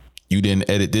didn't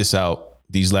edit this out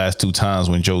these last 2 times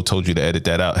when Joe told you to edit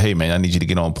that out. Hey man, I need you to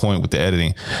get on point with the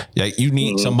editing. Like, you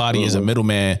need somebody as a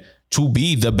middleman to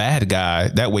be the bad guy.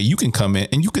 That way you can come in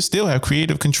and you can still have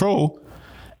creative control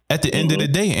at the end of the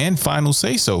day and final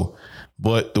say so.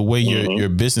 But the way your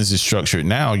business is structured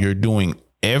now, you're doing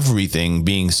everything,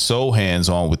 being so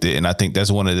hands-on with it. And I think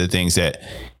that's one of the things that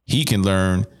he can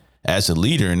learn as a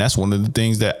leader. And that's one of the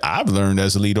things that I've learned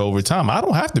as a leader over time. I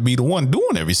don't have to be the one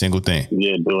doing every single thing.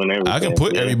 Yeah, doing everything. I can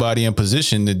put everybody in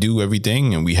position to do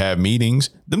everything, and we have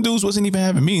meetings. Them dudes wasn't even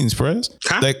having meetings, Prez.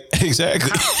 Like,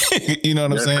 exactly. You know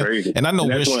what I'm saying? Crazy. And I know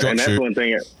we're structured. And that's one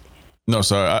thing. No,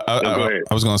 sorry. I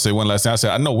was going to say one last thing. I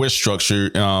said, I know we're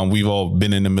structured. We've all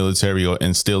been in the military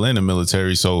and still in the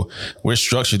military. So we're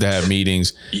structured to have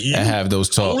meetings and have those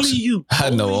talks. Only you.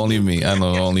 I know, only me.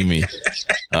 Only me.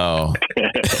 Oh.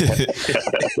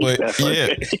 But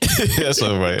yeah, that's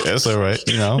all right. That's all right.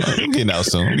 You know, I'm getting out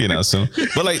soon.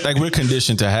 But like we're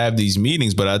conditioned to have these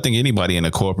meetings, but I think anybody in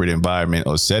a corporate environment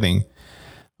or setting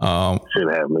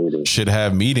should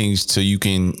have meetings so you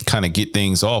can kind of get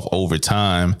things off over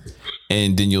time.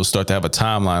 And then you'll start to have a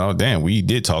timeline. Oh, damn, we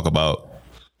did talk about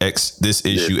this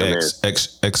issue,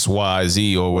 X, Y,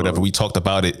 Z, or whatever. We talked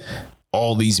about it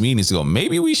all these meetings ago.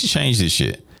 Maybe we should change this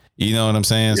shit. You know what I'm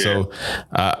saying? Yeah. So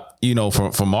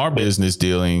from our business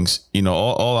dealings,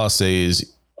 all I'll say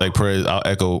is like I'll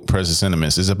echo Prez's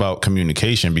sentiments. It's about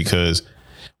communication, because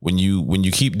when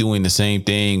you keep doing the same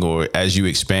thing, or as you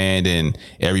expand and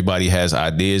everybody has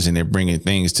ideas and they're bringing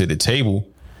things to the table,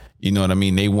 you know what I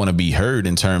mean? They want to be heard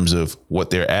in terms of what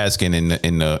they're asking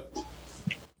and the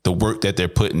work that they're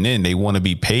putting in. They want to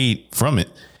be paid from it.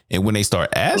 And when they start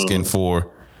asking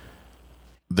for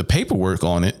the paperwork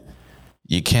on it,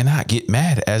 you cannot get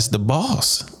mad as the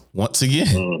boss. Once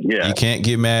again, you can't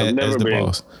get mad as the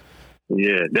boss.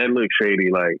 Yeah, that looks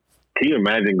shady. Like, can you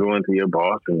imagine going to your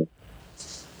boss and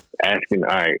asking,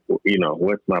 all right,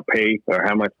 what's my pay, or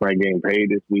how much am I getting paid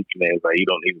this week? And it's like, you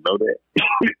don't even know that.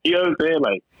 You know what I'm saying?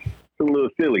 Like, it's a little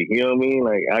silly. You know what I mean?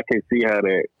 Like, I can see how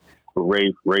that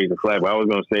would raise a flag. But I was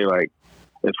going to say, like,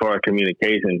 as far as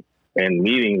communication and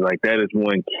meetings, like, that is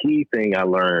one key thing I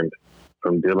learned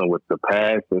from dealing with the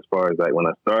past, as far as like when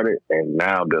I started, and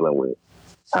now dealing with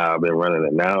how I've been running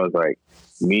it now. Is like,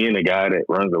 me and the guy that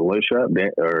runs the wood shop,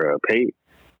 or Pate,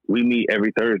 we meet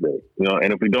every Thursday,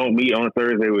 and if we don't meet on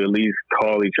Thursday, we at least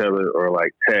call each other or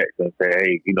like text and say,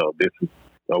 hey, this is,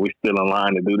 are we still in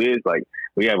line to do this? Like,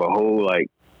 we have a whole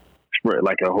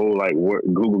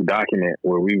Google document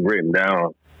where we've written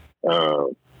down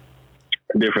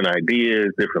different ideas,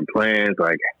 different plans,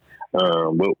 like how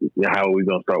are we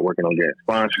going to start working on getting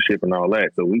sponsorship and all that.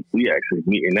 So we actually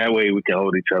meet, and that way we can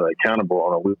hold each other accountable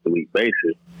on a week-to-week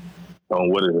basis on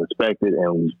what is expected,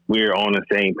 and we're on the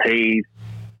same page.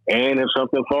 And if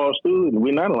something falls through,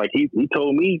 we're not like, he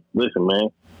told me, listen, man,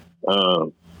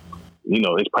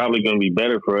 it's probably going to be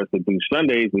better for us to do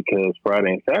Sundays, because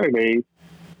Friday and Saturdays,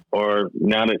 or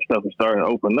now that stuff is starting to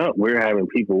open up, we're having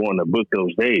people wanting to book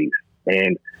those days.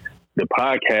 And the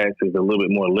podcast is a little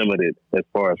bit more limited as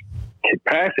far as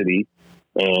capacity.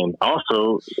 And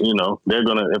also, they're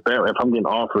going to, if I'm getting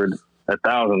offered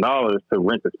 $1,000 to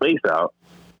rent the space out,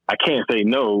 I can't say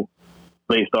no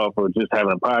based off of just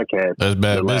having a podcast. That's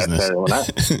bad business.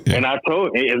 And I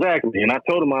told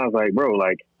him, I was like, bro,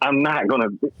 like, I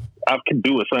can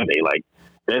do a Sunday. Like,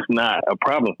 that's not a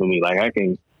problem for me. Like, I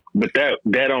can, but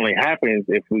that only happens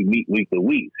if we meet week to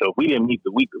week. So if we didn't meet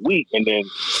the week to week, and then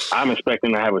I'm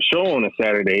expecting to have a show on a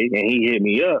Saturday, and he hit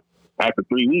me up after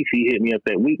 3 weeks, he hit me up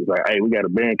that week. He's like, hey, we got a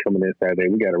band coming in Saturday.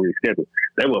 We got to reschedule.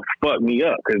 That would fuck me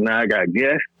up, because now I got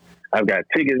guests, I've got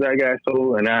tickets I got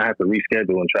sold, and now I have to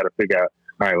reschedule and try to figure out,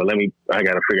 all right, well, I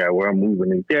got to figure out where I'm moving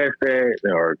the guests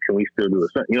at, or can we still do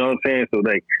it? You know what I'm saying? So,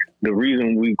 like, the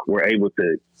reason we were able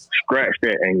to scratch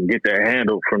that and get that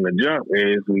handled from the jump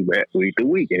is we went week to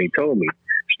week. And he told me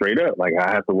straight up, like, I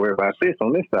have to worry about this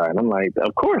on this side. And I'm like,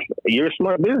 of course, you're a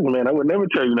smart businessman. I would never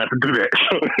tell you not to do that.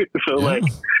 So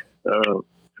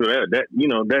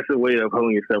that's a way of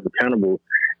holding yourself accountable,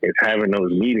 is having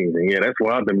those meetings. And yeah, that's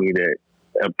wild to me that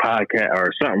a podcast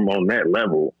or something on that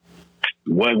level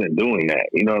wasn't doing that.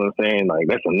 You know what I'm saying? Like,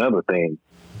 that's another thing.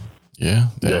 Yeah.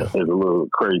 It's a little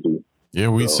crazy. Yeah,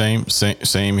 we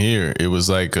same here. It was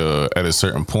like at a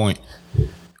certain point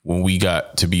when we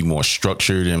got to be more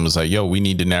structured and was like, yo, we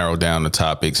need to narrow down the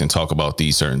topics and talk about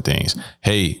these certain things.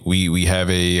 Hey, we have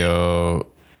a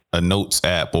notes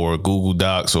app or Google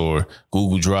Docs or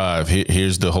Google Drive.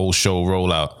 Here's the whole show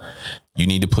rollout. You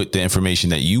need to put the information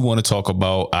that you want to talk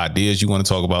about, ideas you want to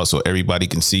talk about, so everybody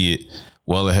can see it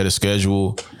well ahead of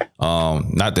schedule.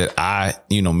 Not that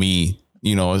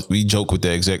we joke with the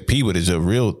exec P, but it's a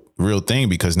real thing,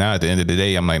 because now at the end of the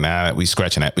day, I'm like, nah, we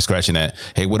scratching that.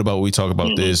 Hey, what about when we talk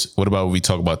about this? What about when we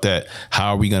talk about that?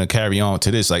 How are we going to carry on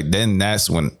to this? Like, then that's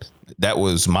when that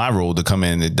was my role, to come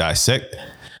in and dissect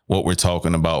what we're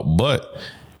talking about. But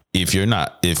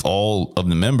if all of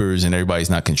the members and everybody's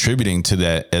not contributing to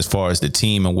that, as far as the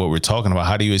team and what we're talking about,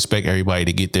 how do you expect everybody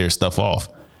to get their stuff off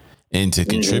and to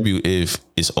contribute if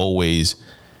it's always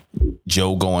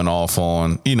Joe going off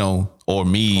on, or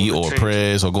me or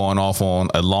Prez, or going off on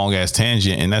a long ass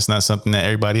tangent, and that's not something that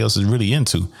everybody else is really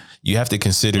into. You have to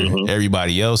consider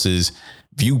everybody else's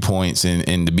viewpoints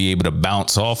and to be able to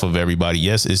bounce off of everybody.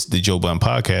 Yes, it's the Joe Budden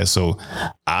podcast, so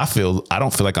I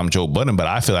don't feel like I'm Joe Budden, but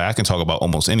I feel like I can talk about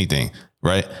almost anything,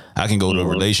 right? I can go to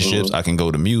relationships, I can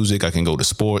go to music, I can go to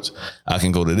sports, I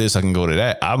can go to this, I can go to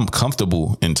that. I'm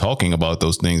comfortable in talking about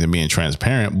those things and being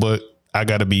transparent, but I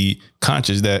got to be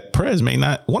conscious that Prez may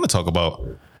not want to talk about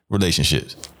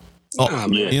relationships. You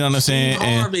know what I'm saying?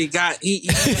 Harvey he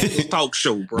his talk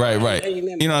show, bro. Right. You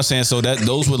know what I'm saying? So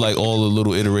those were like all the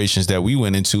little iterations that we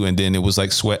went into, and then it was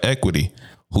like sweat equity.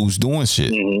 Who's doing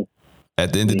shit?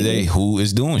 At the end of the day, who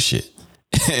is doing shit?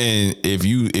 And if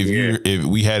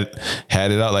we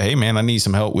had it out like, hey man, I need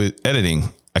some help with editing.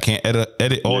 I can't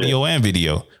edit audio and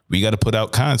video. We got to put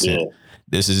out content.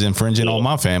 This is infringing on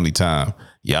my family time.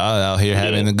 y'all out here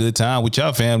having a good time with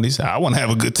y'all families. I want to have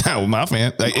a good time with my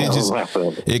family. Like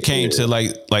it came to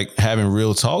like having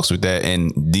real talks with that.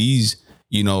 And these,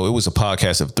 you know, it was a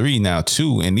podcast of 3 now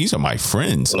 2, and these are my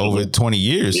friends over 20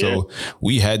 years. So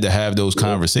we had to have those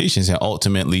conversations, and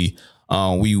ultimately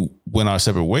we went our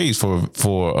separate ways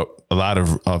for a lot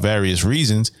of various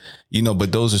reasons, you know,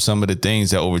 but those are some of the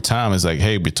things that over time is like,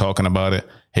 hey, we're talking about it.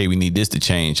 Hey, we need this to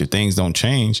change. If things don't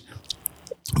change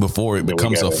before it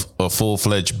becomes a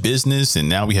full-fledged business, and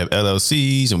now we have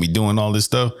LLCs and we doing all this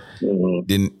stuff,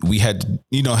 then we had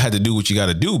to do what you got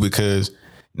to do, because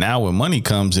now when money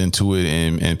comes into it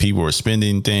and people are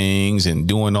spending things and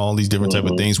doing all these different type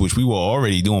of things, which we were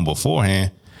already doing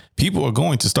beforehand, people are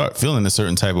going to start feeling a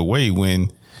certain type of way when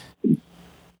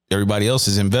everybody else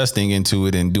is investing into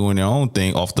it and doing their own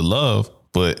thing off the love.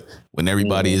 But when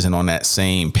everybody isn't on that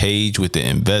same page with the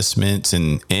investments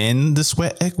and the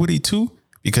sweat equity too,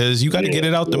 because you got to get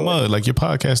it out the mud. Like, your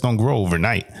podcast don't grow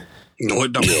overnight. No,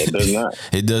 it don't. It does not.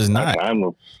 It does not.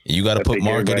 You got to put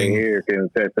marketing. Here can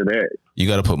attest to that. You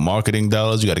got to put marketing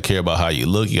dollars. You got to care about how you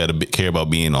look. You got to care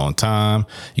about being on time.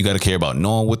 You got to care about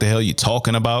knowing what the hell you're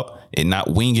talking about and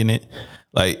not winging it.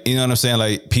 Like, you know what I'm saying?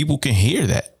 Like, people can hear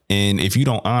that. And if you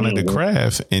don't honor the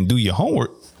craft and do your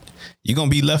homework, you're going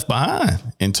to be left behind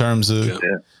in terms of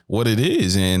what it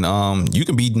is. And you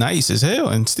can be nice as hell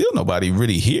and still nobody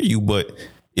really hear you. But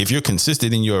if you're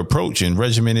consistent in your approach and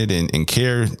regimented and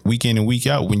care week in and week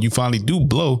out, when you finally do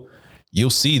blow, you'll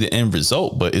see the end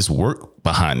result. But it's work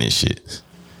behind this shit.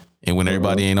 And when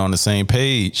everybody ain't on the same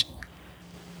page,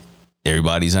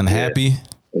 everybody's unhappy.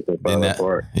 Then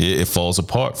it falls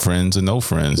apart, friends and no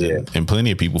friends. And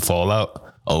plenty of people fall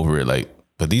out over it. Like,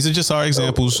 but these are just our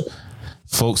examples,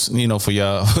 folks, you know, for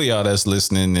y'all that's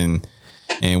listening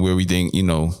and where we think, you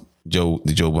know,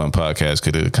 the Joe Budden podcast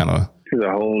could have kind of. It's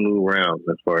a whole new realm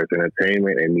as far as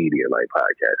entertainment and media, like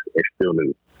podcasting. It's still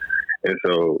new. And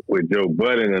so with Joe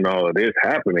Budden and all of this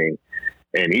happening,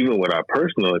 and even with our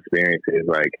personal experiences,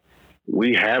 like,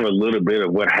 we have a little bit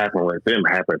of what happened with them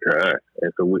happen to us.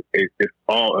 And so it's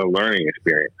all a learning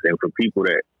experience. And for people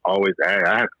that always ask,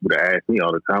 I have people that ask me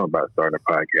all the time about starting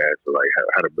a podcast, or like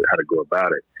how to go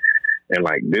about it. And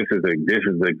like, this is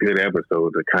a good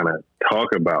episode to kind of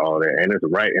talk about all that. And it's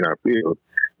right in our field.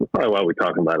 That's probably why we're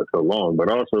talking about it so long. But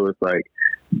also, it's like,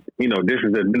 you know, this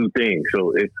is a new thing.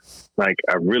 So it's like,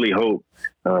 I really hope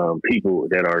people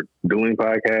that are doing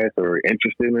podcasts or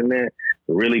interested in that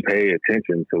really pay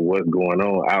attention to what's going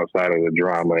on outside of the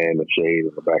drama and the shade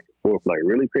and the back and forth. Like,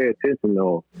 really pay attention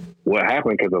on what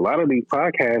happened, because a lot of these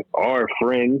podcasts are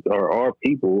friends or are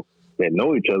people that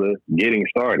know each other getting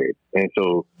started. And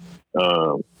so,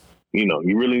 you know,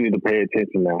 you really need to pay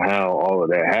attention to how all of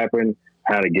that happened,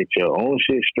 how to get your own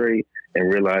shit straight,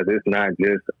 and realize it's not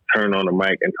just turn on the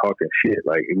mic and talking shit.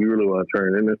 Like, if you really want to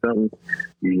turn it into something,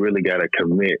 you really got to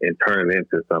commit and turn it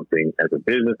into something as a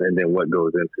business, and then what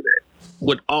goes into that.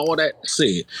 With all that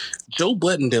said, Joe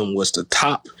Budden them was the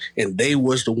top, and they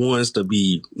was the ones to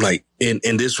be like in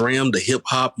this realm, the hip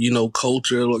hop, you know,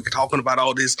 culture, like talking about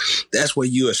all this. That's where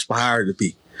you aspire to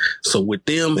be. So with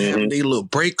them having their little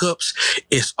breakups,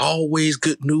 it's always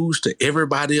good news to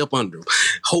everybody up under them.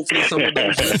 Hopefully some of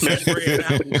those listeners spread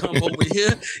out and come over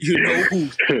here, you know, who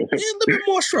a little bit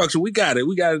more structure. We got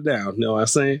it down. You know what I'm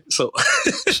saying? So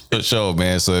for sure,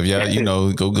 man. So if y'all, you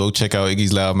know, go check out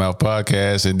Iggy's Loudmouth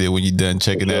podcast, and then when you're done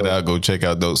checking that out, go check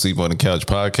out Don't Sleep on the Couch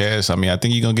podcast. I mean, I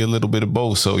think you're gonna get a little bit of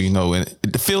both. So, you know, and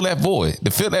to fill that void of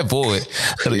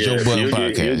the Joe Budden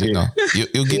podcast, you know,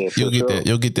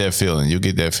 you'll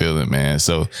get that feeling, man.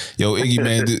 So, yo, Iggy,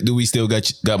 man, do we still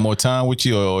got more time with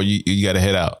you, or you got to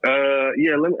head out?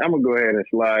 Yeah, I'm gonna go ahead and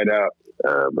slide out.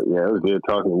 But yeah, it was good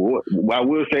talking. I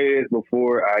will say this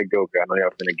before I go, 'cause I know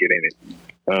y'all finna get in it.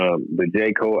 The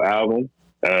J. Cole album,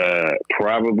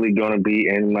 probably gonna be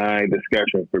in my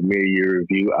discussion for mid-year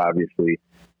review, obviously,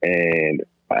 and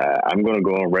I'm gonna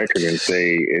go on record and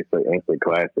say it's an instant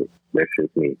classic. That's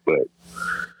just me, but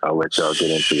I'll let y'all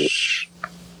get into it.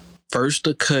 First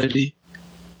to Cudi.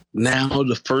 Now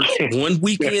the first 1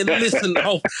 weekend listen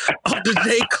off the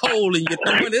J. Cole, and you're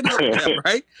throwing it up there,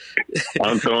 right?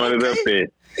 I'm throwing it up there.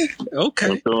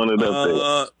 Okay. I'm throwing it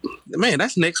up there. Man,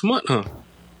 that's next month, huh?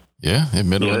 Yeah, in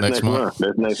middle of next month.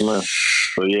 That's next month.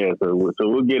 So yeah, so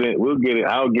we'll get it.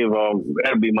 I'll give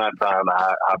that'll be my time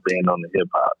to hop in on the hip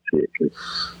hop shit.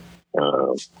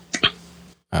 All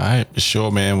right,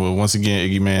 sure, man. Well, once again,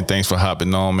 Iggy, man, thanks for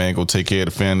hopping on, man. Go take care of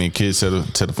the family and kids. Tell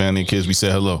the family and kids we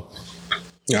said hello.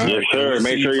 Yes, sir.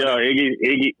 Make sure y'all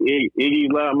Iggy's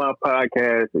Loudmouth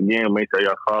podcast. Again, make sure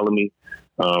y'all follow me.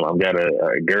 I've got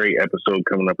a great episode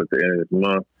coming up at the end of this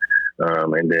month.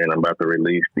 And then I'm about to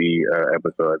release the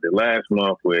episode I did last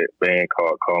month with a band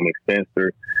called Call Me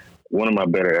Spencer. One of my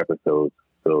better episodes.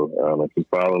 So if you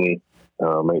follow me,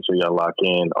 make sure y'all lock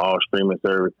in all streaming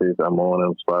services. I'm on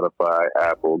them: Spotify,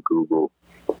 Apple, Google.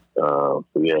 So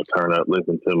yeah, turn up,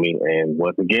 listen to me. And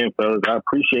once again, fellas, I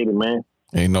appreciate it, man.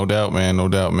 Hey, no doubt, man. No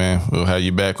doubt, man. We'll have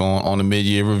you back on the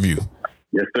mid-year review.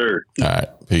 Yes, sir. All right.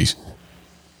 Peace.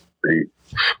 Peace.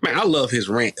 Man, I love his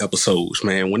rant episodes,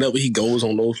 man. Whenever he goes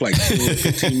on those like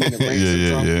 15-minute rants,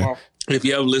 yeah. If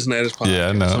you ever listen to his podcast,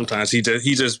 I know. Sometimes he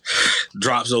just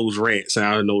drops those rants, and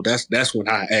I know that's when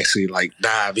I actually like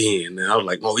dive in, and I was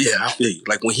like, oh yeah, I feel you.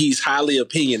 Like when he's highly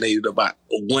opinionated about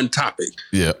one topic.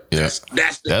 Yeah. That's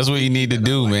what you need to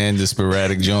do, man. The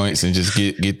sporadic joints and just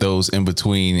get those in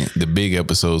between the big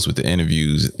episodes with the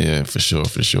interviews. Yeah, for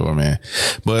sure, man.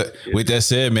 But with that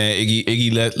said, man,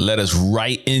 Iggy let us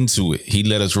right into it. He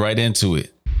let us right into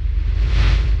it.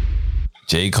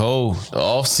 J. Cole, the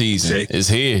off season is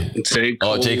here. J.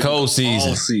 Cole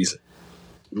season. Off season.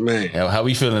 Man. How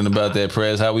we feeling about that,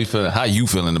 Prez? How we feeling? How you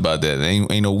feeling about that? Ain't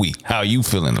no we. How you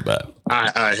feeling about it?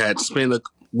 I had to spend a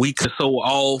week or so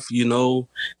off,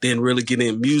 didn't really get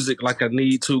in music like I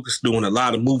need to, because doing a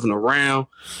lot of moving around.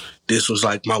 This was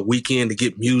like my weekend to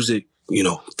get music,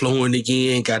 flowing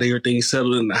again, got everything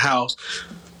settled in the house.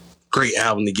 Great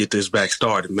album to get this back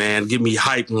started, man. Get me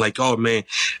hyped and like, oh man,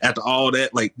 after all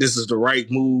that, like this is the right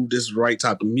move. This is the right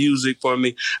type of music for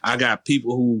me. I got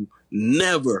people who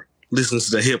never listen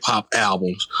to the hip hop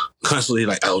albums constantly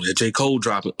like, oh, that J. Cole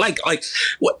dropping. Like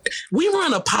what? We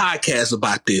run a podcast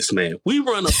about this, man. We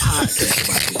run a podcast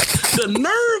about this. The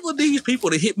nerve of these people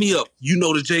to hit me up.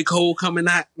 The J. Cole coming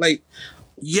out. Like,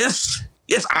 yes,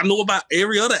 I know about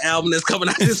every other album that's coming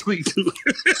out this week too.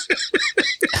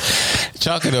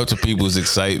 Chalk it up to people's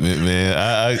excitement,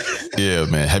 man. Yeah,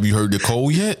 man. Have you heard the Cole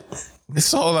yet?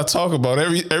 It's all I talk about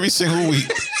every single week.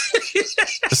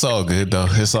 It's all good though.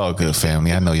 It's all good,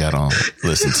 family. I know y'all don't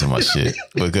listen to my shit,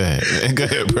 but go ahead. Go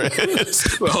ahead, Brad.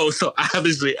 Oh, so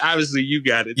obviously you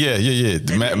got it.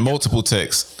 Yeah. Multiple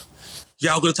texts.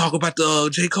 Y'all gonna talk about the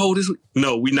J. Cole this week?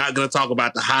 No, we're not gonna talk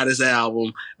about the hottest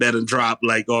album that'll drop,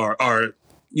 like, or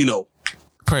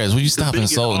Prez, will you stop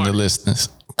insulting the listeners?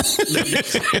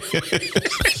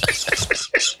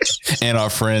 And our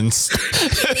friends.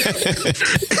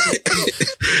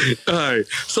 All right,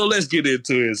 so let's get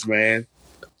into this, man.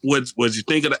 What you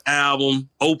think of the album?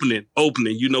 Opening.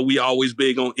 We always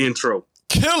big on intro.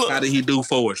 Killer. How did he do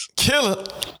for us? Killer.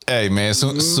 Hey, man,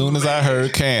 soon as I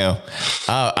heard Cam,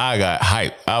 I got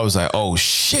hyped. I was like, oh,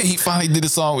 shit, he finally did a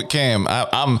song with Cam.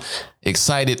 I'm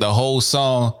excited the whole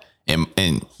song.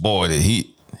 And boy,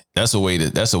 that's a way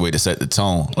to set the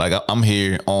tone. Like, I'm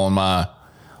here on my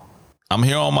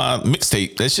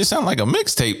mixtape. That shit sound like a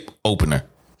mixtape opener.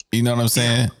 You know what I'm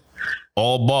saying?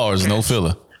 All bars, no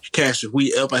filler. Cash, if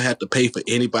we ever have to pay for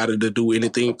anybody to do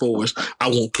anything for us, I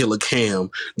want Killer Cam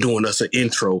doing us an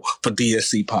intro for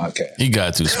DSC podcast. He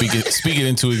got to speak it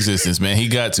into existence, man. He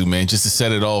got to, man, just to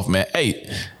set it off, man.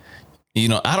 Hey,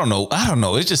 I don't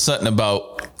know. It's just something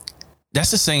about,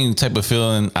 that's the same type of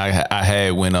feeling I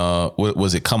had when what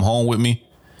was it, Come Home With Me?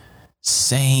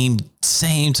 Same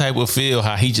type of feel,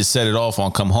 how he just set it off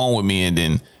on Come Home With Me, and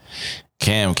then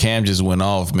Cam just went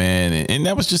off, man. And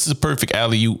that was just a perfect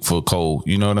alley-oop for Cole.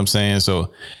 You know what I'm saying?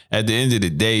 So at the end of the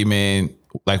day, man,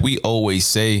 like we always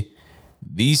say,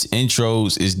 these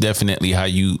intros is definitely how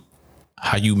you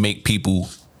make people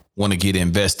want to get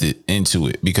invested into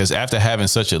it. Because after having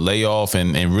such a layoff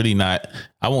and really not,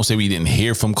 I won't say we didn't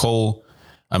hear from Cole.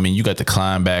 I mean, you got the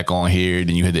Climb back on here,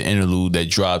 then you had the interlude that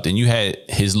dropped, and you had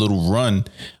his little run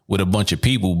with a bunch of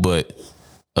people, but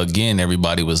again,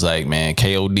 everybody was like, man,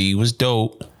 KOD was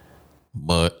dope,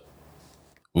 but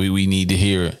we need to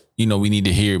hear, we need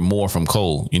to hear more from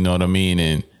Cole. You know what I mean?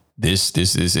 And this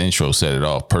intro set it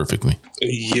off perfectly.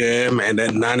 Yeah, man,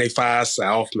 that 95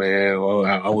 South, man. Well,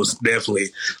 I was definitely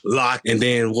locked. And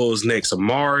then what was next?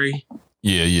 Amari.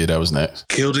 Yeah, that was next.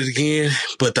 Killed it again.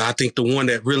 But I think the one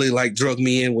that really like drug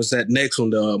me in was that next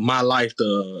one, the My Life,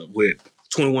 with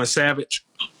 21 Savage.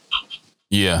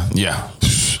 Yeah.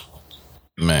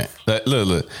 Man,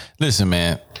 look, listen,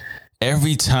 man.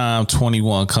 Every time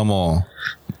 21 come on,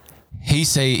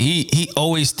 he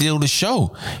always steal the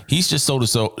show. He's just sold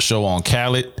the show on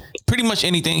Khaled. Pretty much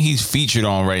anything he's featured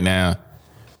on right now,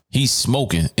 he's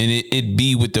smoking, and it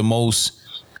be with the most,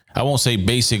 I won't say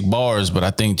basic bars, but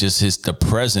I think just the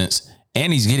presence,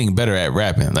 and he's getting better at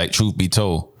rapping. Like, truth be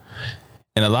told,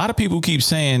 and a lot of people keep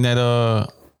saying that.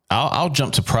 I'll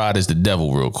jump to Pride as the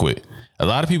Devil real quick. A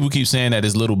lot of people keep saying that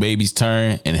it's Lil Baby's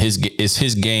turn and it's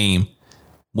his game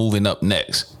moving up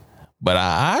next. But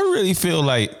I really feel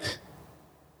like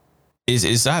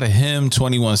it's out of him,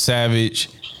 21 Savage,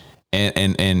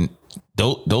 and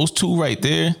those two right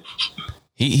there.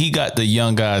 He got the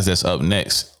young guys that's up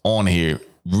next on here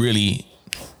really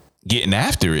getting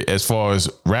after it as far as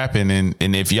rapping.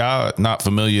 And if y'all not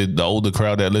familiar, the older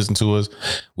crowd that listen to us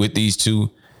with these two,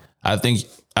 I think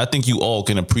you all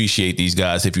can appreciate these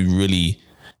guys if you really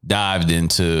dived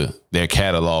into their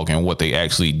catalog and what they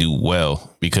actually do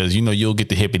well. Because, you know, you'll get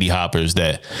the hippity hoppers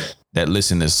that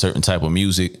listen to certain type of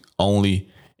music only,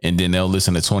 and then they'll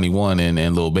listen to 21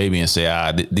 and Lil Baby and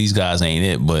say, these guys ain't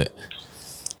it. But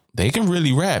they can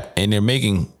really rap, and they're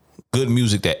making good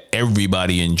music that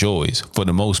everybody enjoys for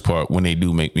the most part when they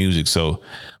do make music. So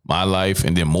My Life,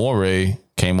 and then Moray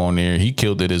came on there. He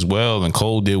killed it as well. And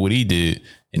Cole did what he did.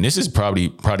 And this is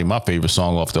probably my favorite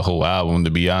song off the whole album, to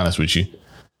be honest with you,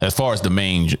 as far as the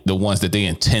ones that they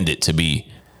intended to be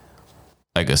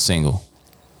like a single.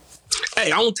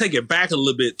 Hey, I want to take it back a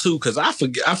little bit too, because I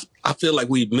feel like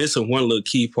we're missing one little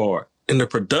key part in the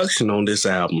production on this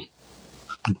album.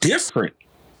 Different.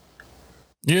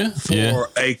 Yeah. For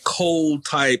a Cole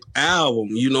type album,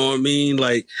 you know what I mean?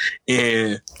 Like,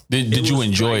 and did you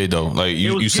enjoy it though? Like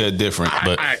you said different,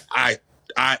 but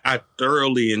I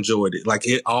thoroughly enjoyed it. Like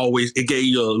it gave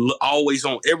you always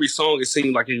on every song. It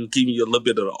seemed like it was giving you a little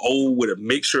bit of the old with a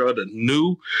mixture of the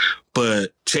new.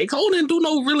 But J. Cole didn't do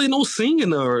no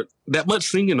singing or that much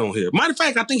singing on here. Matter of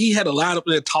fact, I think he had a lot up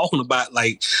there talking about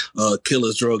like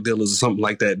killers, drug dealers, or something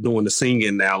like that, doing the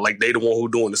singing now. Like they the one who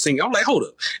doing the singing. I'm like, hold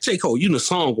up, J. Cole, you in the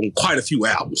song on quite a few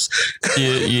albums.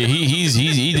 Yeah.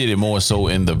 He did it more so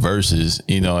in the verses.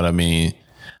 You know what I mean?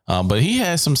 But he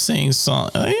had some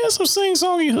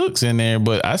sing-songy hooks in there.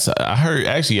 But I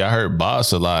heard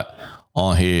Boss a lot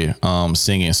on here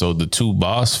singing. So the two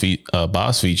Boss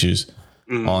features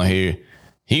on here,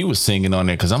 he was singing on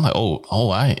there because I'm like,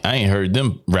 I ain't heard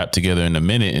them rap together in a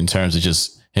minute in terms of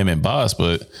just him and Boss.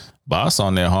 But Boss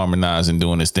on there harmonizing,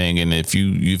 doing his thing. And if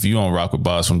you don't rock with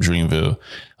Boss from Dreamville,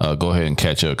 go ahead and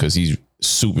catch up because he's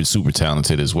super, super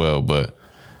talented as well. But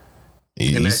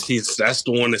and that's the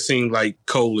one that seemed like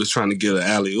Cole is trying to get an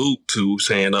alley-oop to,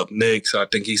 saying up next. I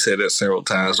think he said that several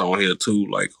times on here too,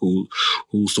 like who's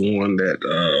the one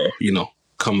that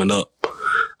coming up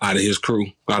out of his crew,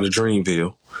 out of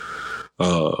Dreamville.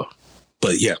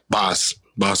 But yeah, Boss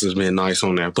has been nice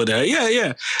on there. But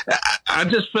I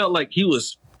just felt like he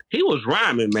was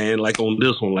rhyming, man, like on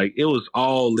this one. Like it was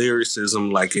all lyricism,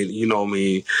 like it, you know what I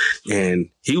mean? And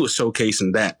he was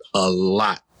showcasing that a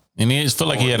lot. And he just felt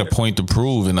like he had a point to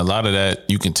prove. And a lot of that,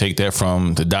 you can take that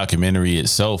from the documentary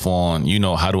itself on,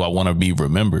 how do I want to be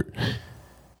remembered?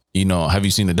 Have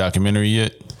you seen the documentary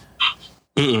yet?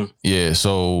 Mm-mm. Yeah.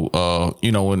 So,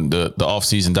 when the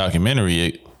off-season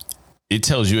documentary, it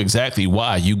tells you exactly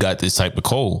why you got this type of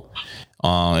Cole.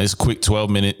 It's a quick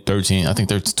 13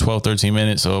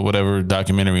 minutes or whatever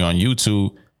documentary on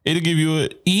YouTube. It'll give you an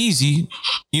easy,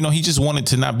 he just wanted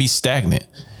to not be stagnant.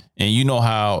 And you know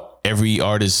how every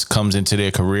artist comes into their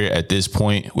career at this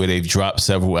point where they've dropped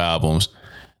several albums.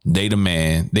 They the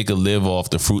man. They could live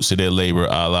off the fruits of their labor,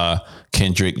 a la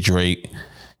Kendrick, Drake,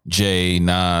 Jay,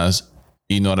 Nas.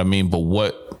 You know what I mean? But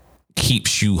what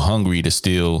keeps you hungry to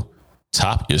still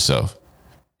top yourself?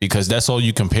 Because that's all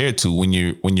you compare to when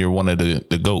you're one of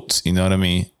the GOATs. You know what I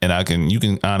mean? And you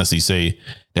can honestly say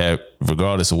that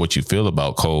regardless of what you feel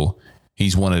about Cole,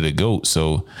 he's one of the GOATs.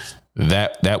 So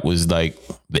that was like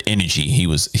the energy he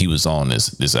was on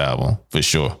this album for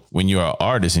sure. When you're an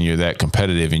artist and you're that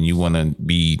competitive and you want to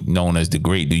be known as the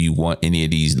great, do you want any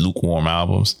of these lukewarm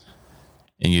albums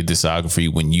in your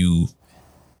discography when you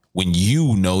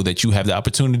know that you have the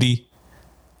opportunity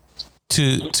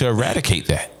to eradicate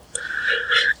that?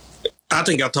 I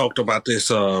think I talked about this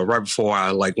right before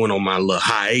I went on my little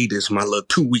hiatus, my little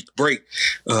 2-week break.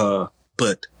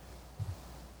 But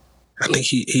I think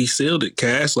he sealed it,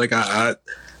 Cass. Like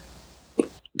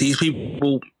these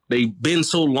people, they've been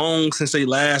so long since their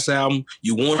last album.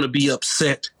 You want to be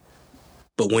upset,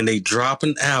 but when they drop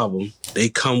an album, they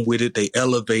come with it. They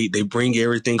elevate. They bring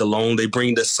everything along. They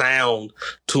bring the sound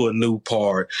to a new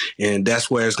part, and that's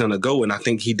where it's gonna go. And I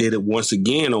think he did it once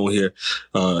again on here.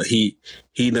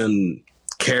 He done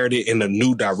carried it in a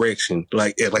new direction.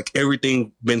 Like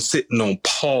everything been sitting on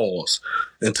pause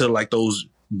until those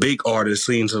big artists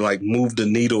seem to move the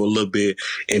needle a little bit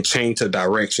and change the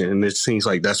direction. And it seems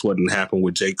like that's what happened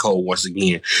with J. Cole once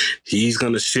again. He's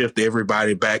going to shift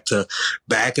everybody back to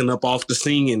backing up off the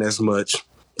singing as much,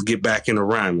 get back into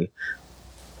rhyming.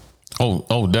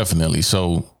 Oh, definitely.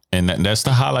 So, and that's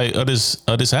the highlight of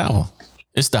this album.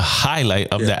 It's the highlight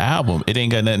of the album. It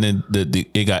ain't got nothing.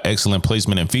 It got excellent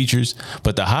placement and features,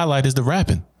 but the highlight is the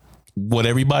rapping. what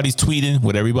everybody's tweeting,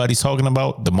 what everybody's talking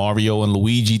about, the Mario and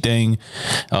Luigi thing.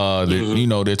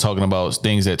 They're talking about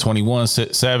things that 21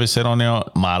 Savage said on there.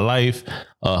 My life,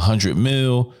 100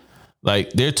 mil.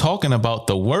 Like, they're talking about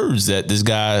the words that this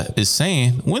guy is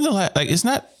saying. When it's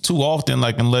not too often,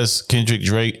 like, unless Kendrick,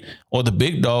 Drake, or the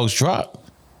big dogs drop,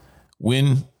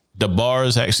 when the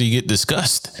bars actually get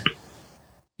discussed,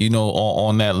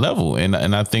 on that level. And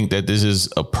I think that this is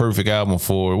a perfect album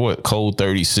for Code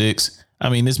 36. I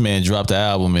mean, this man dropped the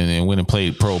album and went and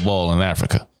played pro ball in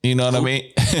Africa. You know what I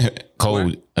mean?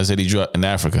 Code, I said he dropped in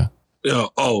Africa.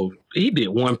 He did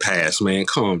one pass, man.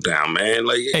 Calm down, man.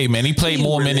 Like, hey, man, he played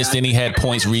more minutes than he had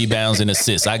points, rebounds, and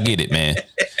assists. I get it, man.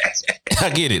 I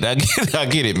get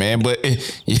it, man. But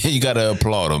you got to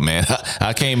applaud him, man.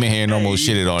 I came in here and almost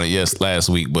shitted on it last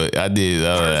week, but I did.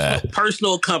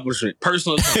 Personal accomplishment.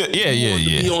 Yeah.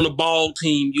 Be on the ball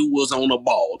team. You was on the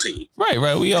ball team.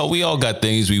 Right. We all got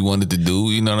things we wanted to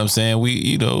do. You know what I'm saying? We,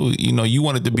 you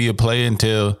wanted to be a player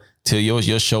until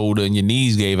your shoulder and your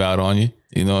knees gave out on you.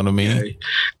 You know what I mean? Okay.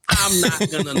 I'm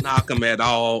not gonna knock them at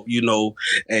all.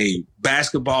 Hey,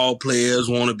 basketball players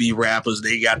want to be rappers.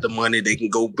 They got the money. They can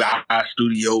go buy a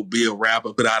studio, be a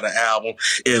rapper, put out an album.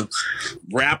 If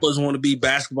rappers want to be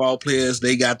basketball players,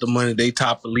 they got the money. They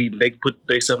top elite. They can put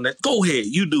themselves in that. Go ahead.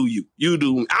 You do you. You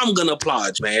do. I'm gonna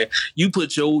applaud you, man. You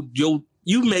put you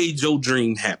made your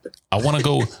dream happen. I want to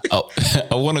go.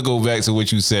 I want to go back to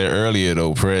what you said earlier,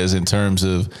 though, Prez, in terms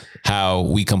of how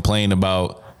we complain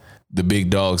about the big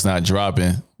dogs not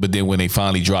dropping, but then when they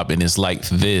finally drop and it's like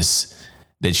this,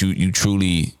 that you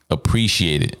truly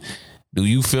appreciate it. Do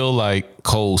you feel like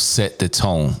Cole set the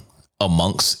tone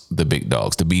amongst the big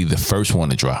dogs to be the first one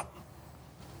to drop?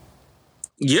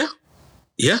 Yeah.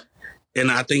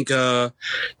 And I think this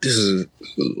is a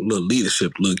little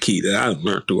leadership, little key that I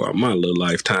learned throughout my little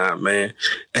lifetime, man.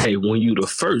 Hey, when you the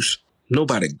first,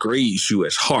 nobody grades you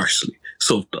as harshly.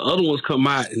 So if the other ones come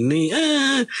out and they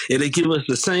give us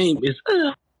the same, it's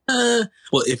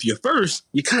well, if you're first,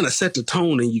 you kind of set the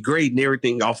tone and you grading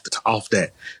everything off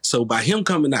that. So by him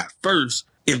coming out first,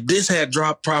 if this had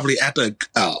dropped probably after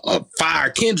Fire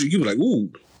Kendrick, you'd be like,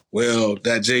 ooh, well,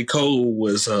 that J. Cole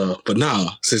was, but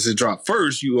nah, since it dropped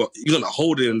first, you're going to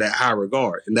hold it in that high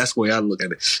regard. And that's the way I look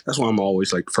at it. That's why I'm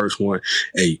always like the first one.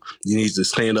 Hey, you need to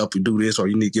stand up and do this, or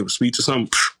you need to give a speech or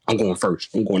something. I'm going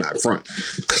first. I'm going out front.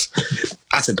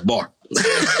 I set the bar.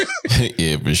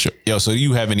 Yeah, for sure. Yo, so do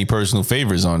you have any personal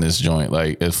favorites on this joint?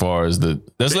 Like, as far as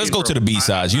let's go to the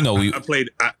B-sides. I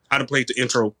played the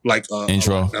intro,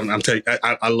 intro. I'm telling you,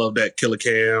 I love that Killer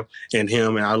Cam and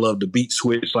him, and I love the beat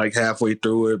switch like halfway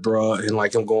through it, bro, and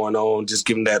like him going on, just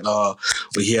giving that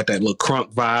but he had that little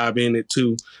crunk vibe in it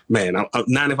too. Man, I'm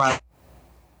 95.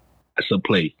 That's a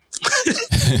play.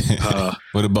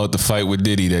 What about the fight with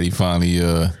Diddy that he finally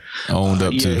owned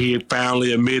up to? He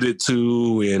finally admitted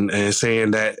to and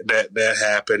saying that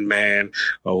happened, man.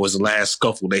 Was the last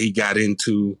scuffle that he got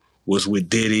into was with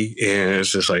Diddy, and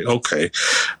it's just like, okay.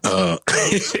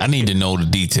 I need to know the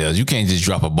details. You can't just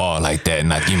drop a bar like that and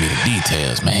not give me the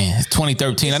details, man. It's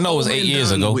 2013. I know it was 8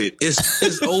 years ago.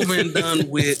 It's over and done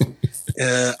with.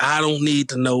 I don't need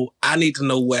to know. I need to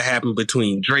know what happened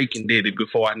between Drake and Diddy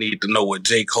before I need to know what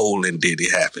J. Cole and Diddy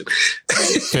happened.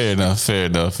 Fair enough.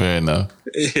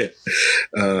 Yeah.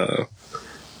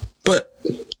 But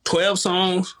 12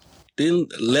 songs, then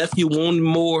left you wanting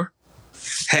more,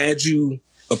 had you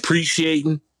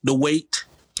appreciating the wait.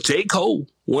 J. Cole,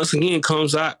 once again,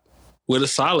 comes out with a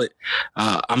solid.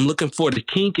 I'm looking for the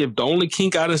kink. If the only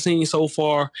kink I've seen so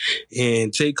far,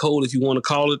 and J. Cole, if you want to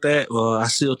call it that, I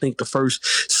still think the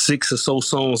first 6 or so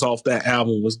songs off that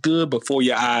album was good, but For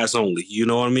Your Eyes Only. You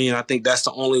know what I mean? I think that's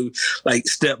the only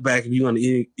step back if you want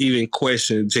to even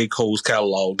question J. Cole's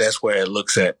catalog. That's where it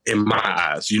looks at in my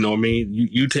eyes. You know what I mean?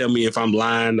 You tell me if I'm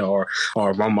lying or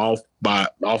if I'm off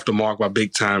the mark by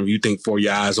big time. You think For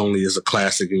Your Eyes Only is a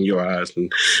classic in your eyes,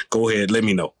 and go ahead, let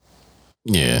me know.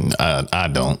 Yeah, I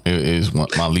don't. It is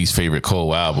my least favorite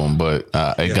Cole album, but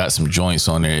it got some joints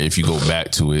on there. If you go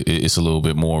back to it, it's a little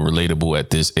bit more relatable at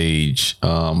this age.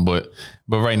 But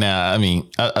right now, I mean,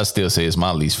 I still say it's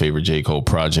my least favorite J. Cole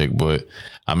project. But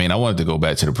I mean, I wanted to go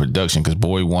back to the production because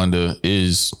Boy Wonder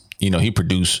is, he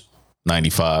produced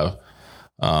 95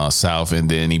 South,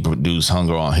 and then he produced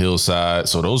Hunger on Hillside.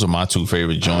 So those are my 2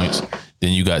 favorite joints.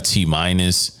 Then you got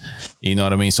T-Minus. You know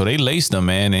what I mean? So they laced them,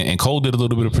 man. And Cole did a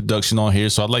little bit of production on here.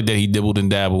 So I like that he dibbled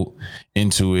and dabbled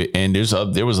into it. And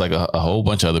there was like a whole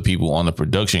bunch of other people on the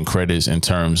production credits in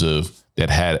terms of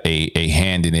that had a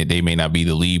hand in it. They may not be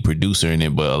the lead producer in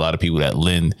it, but a lot of people that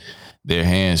lend their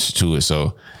hands to it.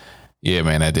 So yeah,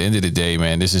 man, at the end of the day,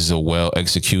 man, this is a well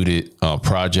executed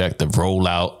project. The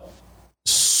rollout,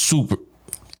 super,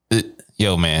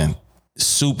 yo, man,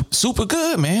 super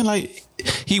good, man. Like,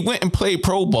 he went and played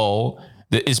pro ball.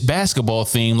 It's basketball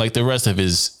themed like the rest of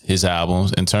his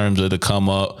albums in terms of the come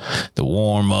up, the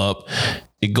warm up.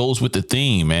 It goes with the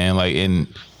theme, man. Like, and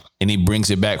he brings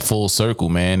it back full circle,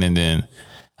 man. And then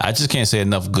I just can't say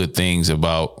enough good things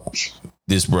about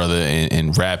this brother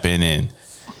and rapping, and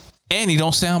he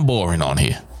don't sound boring on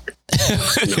here.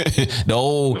 the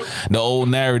old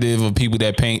narrative of people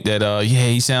that paint that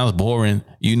he sounds boring.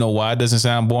 You know why it doesn't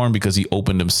sound boring? Because he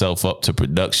opened himself up to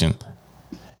production.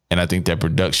 And I think that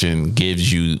production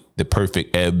gives you the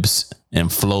perfect ebbs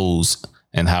and flows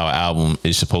and how an album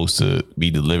is supposed to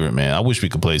be delivered, man. I wish we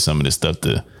could play some of this stuff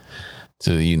to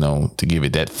give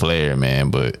it that flair,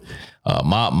 man. But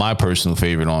my personal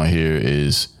favorite on here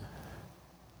is,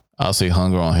 I'll say,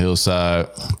 Hunger on Hillside.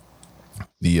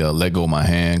 The Let Go of My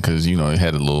Hand, because it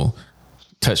had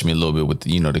touched me a little bit with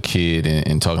the kid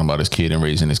and talking about his kid and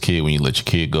raising his kid when you let your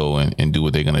kid go and do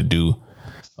what they're gonna do.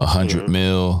 100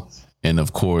 Mil, and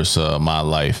of course My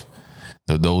Life.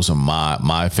 Those are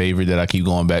my favorite that I keep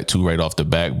going back to right off the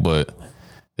back. But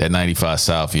that 95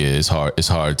 South, it's hard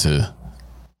to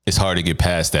get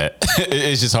past that.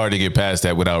 It's just hard to get past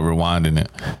that without rewinding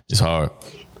it. It's hard.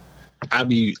 I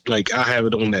be like, I have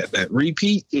it on that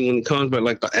repeat, and when it comes back,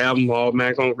 like the album all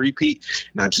back on repeat,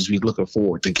 and I just be looking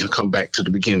forward to come back to the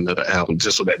beginning of the album,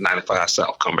 just so that 95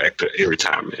 South come back to every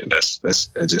time, man. That's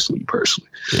just me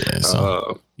personally. Yeah.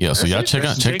 So y'all check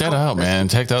that out, man.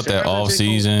 Check out that off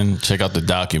season. Check out the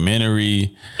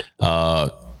documentary.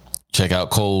 Check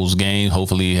out Cole's game.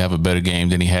 Hopefully he have a better game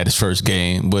than he had his first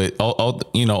game. But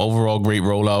overall great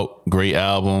rollout, great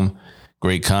album.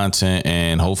 Great content,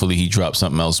 and hopefully he drops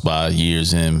something else by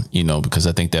years in, because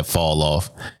I think that fall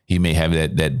off, he may have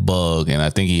that bug, and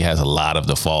I think he has a lot of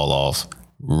the fall off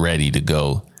ready to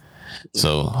go.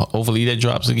 So hopefully that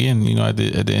drops again, at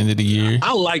the end of the year.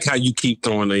 I like how you keep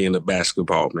throwing it in the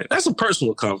basketball, man. That's a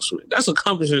personal accomplishment. That's an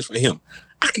accomplishment for him.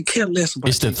 I could care less about.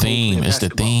 It's the theme. It's the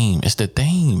theme. It's the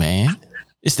theme, man.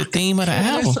 It's the theme of the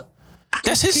album.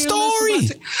 That's his story.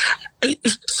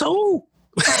 So.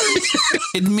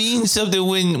 It means something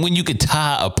when you could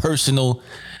tie a personal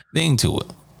thing to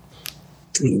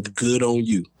it. Good on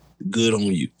you.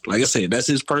 Like I said, that's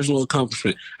his personal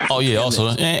accomplishment. Oh yeah. Also,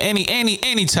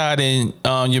 any tied in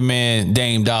your man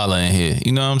Dame Dollar in here.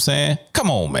 You know what I'm saying?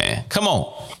 Come on, man. Come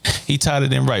on. He tied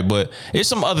it in right. But there's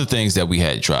some other things that we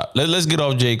had dropped. Let's get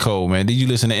off J. Cole, man. Did you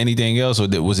listen to anything else, or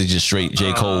was it just straight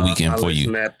J. Cole weekend for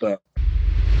you?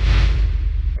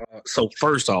 So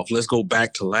first off, let's go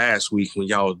back to last week when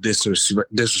y'all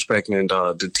disrespecting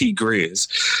the T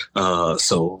Grizz.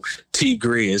 So T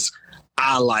Grizz,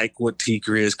 I like what T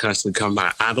Grizz constantly come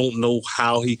out. I don't know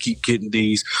how he keep getting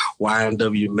these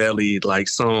YNW Melly like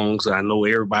songs. I know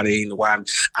everybody ain't the YNW.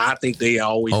 I think they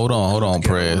always hold on,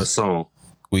 Prez. Song.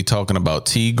 We talking about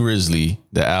T Grizzly.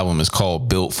 The album is called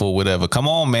Built for Whatever. Come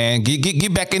on, man.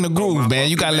 Get back in the groove, man.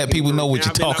 You gotta let people know what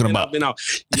you're talking about.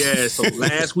 Yeah, so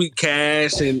last week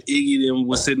Cash and Iggy them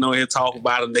was sitting on here talking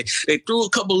about it. They threw a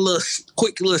couple of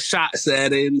quick shots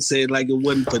at it and said like it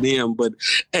wasn't for them. But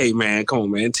hey, man, come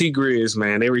on, man. T Grizz,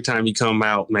 man. Every time he come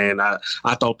out, man,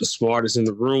 I thought The Smartest in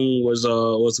the Room was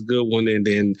a good one, and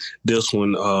then this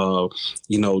one,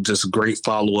 just a great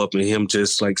follow up, and him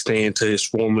just like staying to his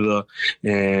formula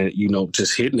and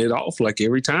just hitting it off like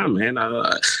every time, man.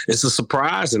 It's a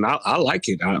surprise, and I like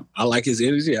it. I like his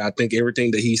energy. I think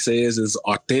everything that he says is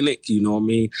authentic. You know what I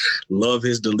mean? Love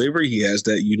his delivery. He has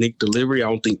that unique delivery. I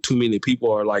don't think too many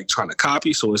people are like trying to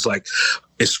copy. So it's like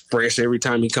it's fresh every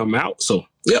time he come out. So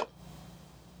yeah.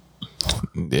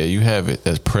 There you have it.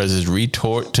 That's Prez's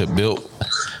retort to Built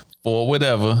for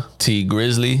Whatever. T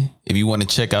Grizzly. If you want to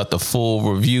check out the full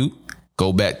review,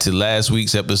 go back to last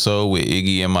week's episode with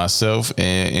Iggy and myself,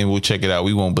 and we'll check it out.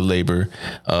 We won't belabor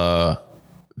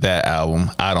that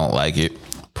album. I don't like it.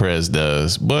 Prez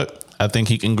does, but I think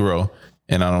he can grow,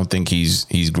 and I don't think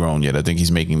he's grown yet. I think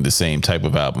he's making the same type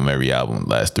of album every album,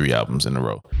 last 3 albums in a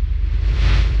row.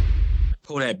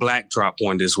 Pull that Black drop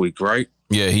one this week, right?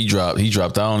 Yeah, he dropped.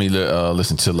 I only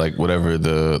listened to like whatever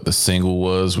the single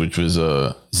was, which was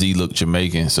Z Look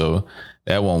Jamaican. So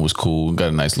that one was cool. Got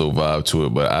a nice little vibe to it,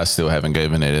 but I still haven't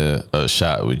given it a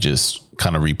shot with just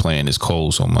kind of replaying his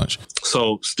Cole so much.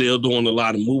 So still doing a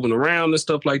lot of moving around and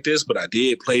stuff like this, but I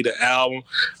did play the album.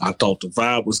 I thought the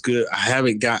vibe was good. I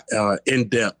haven't got in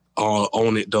depth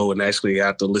on it though, and actually I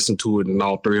have to listen to it in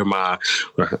all 3 of my,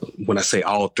 when I say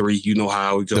all 3, you know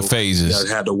how it goes. The phases. You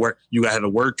gotta have the work. You gotta have the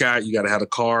workout. You gotta have the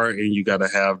car, and you gotta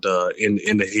have the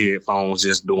in the headphones,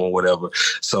 just doing whatever.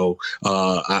 So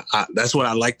I that's what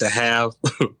I like to have.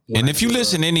 And if you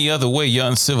listen any other way, you're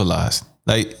uncivilized.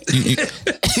 Like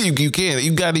you can't.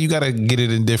 You gotta get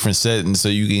it in different settings so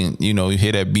you can, you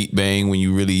hear that beat bang when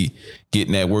you really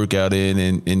getting that workout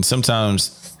in, and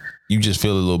sometimes you just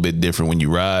feel a little bit different when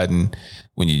you ride and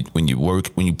when you work,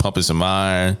 when you pumping some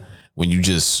iron, when you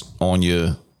just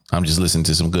I'm just listening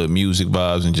to some good music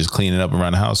vibes and just cleaning up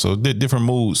around the house. So different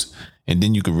moods, and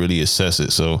then you can really assess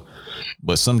it. So,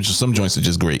 but some joints are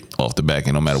just great off the back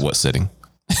end, no matter what setting.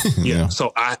 Yeah.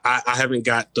 So I haven't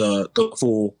got the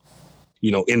full,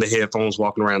 in the headphones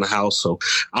walking around the house. So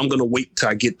I'm going to wait till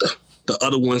I get the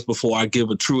other ones before I give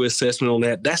a true assessment on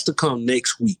that. That's to come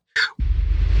next week.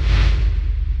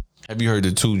 Have you heard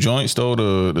the 2 joints though?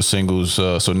 The singles.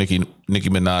 So Nicki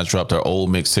Minaj dropped her old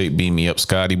mixtape, Beam Me Up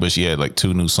Scotty, but she had like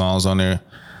 2 new songs on there.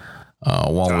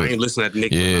 One I ain't listening to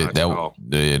Nicki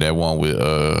Minaj. That one with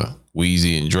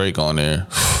Weezy and Drake on there.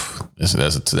 That's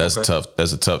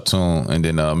a tough tune. And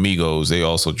then Migos, they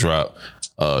also dropped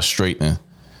Straightening.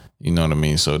 You know what I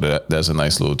mean? So that's a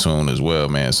nice little tune as well,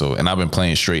 man. So, and I've been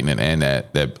playing Straightening and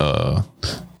that the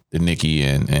Nicki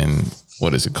and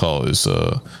what is it called? It's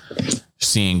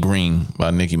Seeing Green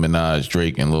by Nicki Minaj,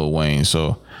 Drake, and Lil Wayne.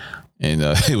 So, and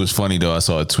it was funny though. I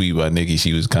saw a tweet by Nicki.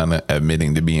 She was kind of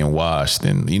admitting to being washed,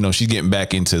 and she's getting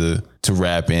back to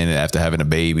rapping after having a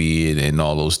baby and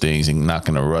all those things and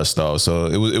knocking the rust off. So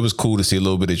it was cool to see a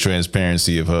little bit of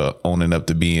transparency of her owning up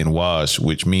to being washed,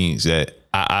 which means that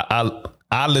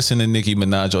I listen to Nicki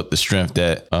Minaj off the strength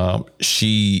that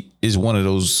she is one of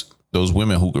those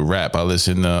women who could rap. I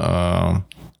listen to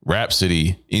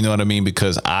Rhapsody, you know what I mean?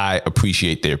 Because I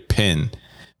appreciate their pen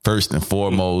first and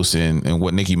foremost, and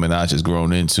what Nicki Minaj has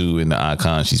grown into and the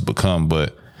icon she's become.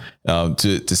 But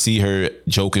to see her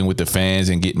joking with the fans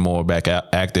and getting more back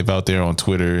active out there on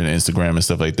Twitter and Instagram and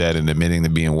stuff like that, and admitting to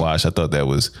being washed, I thought that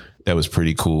was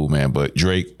pretty cool, man. But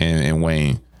Drake and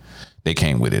Wayne, they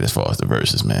came with it as far as the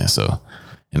verses, man. So,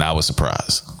 and I was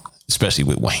surprised, especially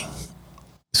with Wayne.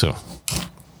 So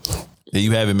there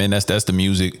you have it, man. That's the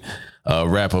music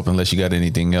wrap up. Unless you got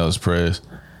anything else, Prez.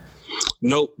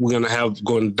 Nope, we're going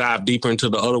to dive deeper into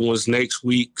the other ones next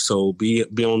week. So be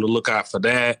on the lookout for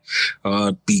that.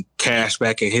 Be Cash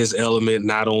back in his element,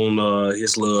 not on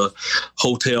his little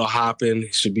hotel hopping.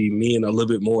 It should be me in a little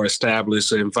bit more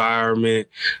established environment.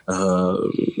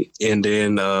 And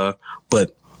then,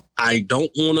 but I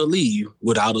don't want to leave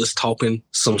without us talking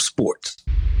some sports.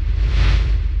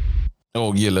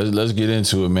 Oh yeah, let's get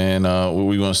into it, man.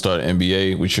 We want to start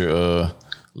NBA with your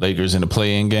Lakers in the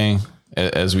play-in game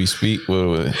as we speak.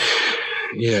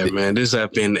 Yeah, man, this has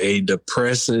been a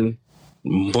depressing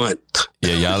month.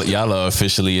 Yeah, y'all are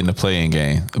officially in the play-in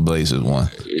game. The Blazers won.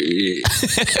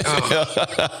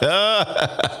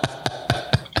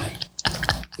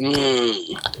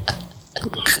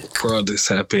 Bro, this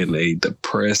has been a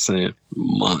depressing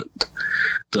month.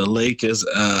 The Lakers,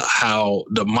 how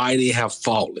the mighty have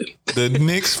fallen. The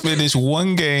Knicks finished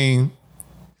one game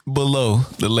below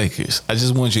the Lakers. I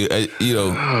just want you,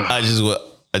 I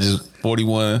just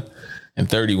 41 and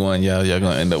 31. Y'all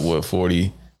gonna end up with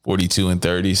 40, 42 and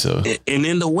 30. So, and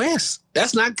in the West,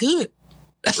 that's not good.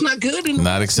 That's not good.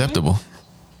 Not acceptable.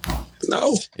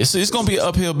 No, it's gonna be an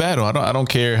uphill battle. I don't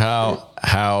care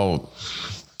how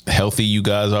healthy you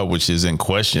guys are, which is in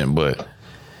question, but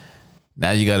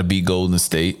now you got to beat Golden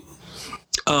State.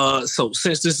 So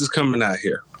since this is coming out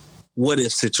here, what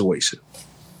if situation?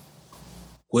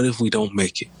 What if we don't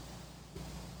make it?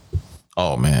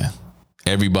 Oh man,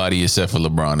 everybody except for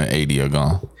LeBron and AD are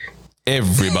gone.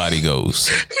 Everybody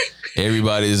goes.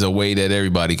 Everybody is a way that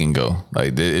everybody can go.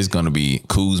 Like it's gonna be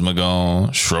Kuzma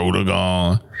gone, Schroeder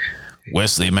gone,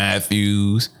 Wesley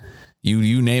Matthews.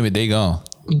 You name it, they gone.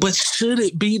 But should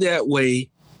it be that way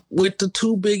with the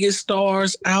 2 biggest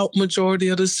stars out majority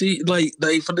of the season? Like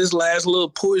they for this last little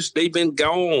push, they've been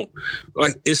gone.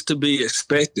 Like it's to be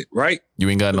expected, right? You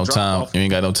ain't got no time. You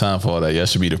ain't got no time for all that. Y'all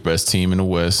should be the best team in the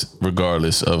West,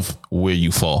 regardless of where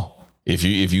you fall. If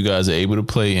you guys are able to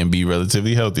play and be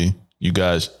relatively healthy, you're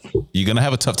gonna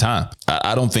have a tough time.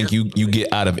 I don't think you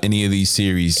get out of any of these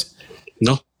series.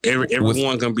 No.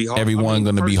 Everyone gonna be hard. Everyone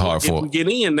gonna be hard for. If we get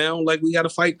in now, like we gotta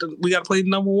fight. We gotta play the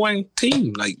number 1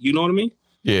 team. Like you know what I mean?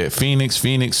 Yeah,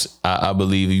 Phoenix. I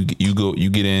believe you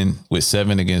get in with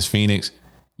 7 against Phoenix.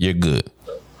 You're good.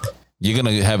 You're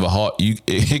gonna have a hard.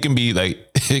 It can be like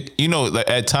like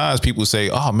at times people say,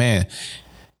 oh man.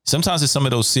 Sometimes it's some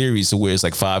of those series where it's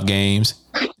like 5 games,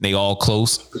 they all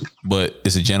close, but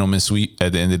it's a gentleman's sweep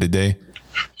at the end of the day.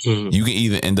 Mm-hmm. You can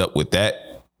either end up with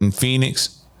that in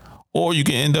Phoenix, or you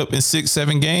can end up in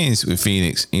 6-7 games with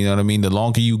Phoenix. You know what I mean? The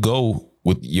longer you go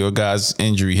with your guys'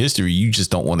 injury history, you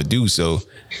just don't want to do so.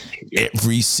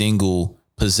 Every single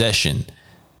possession,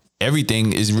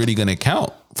 everything is really going to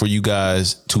count for you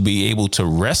guys to be able to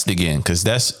rest again, because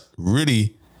that's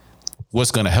really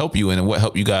what's going to help you and what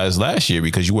helped you guys last year,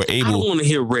 because you were able. I don't want to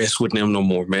hear rest with them no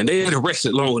more, man. They had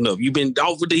rested long enough. You've been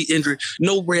off with the injury,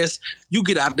 no rest. You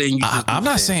get out there and I'm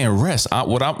not saying rest.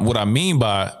 What I mean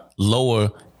by lower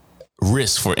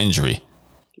risk for injury,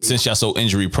 since y'all so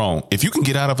injury prone. If you can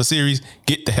get out of a series,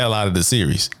 get the hell out of the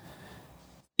series.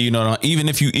 You know, even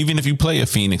if you play a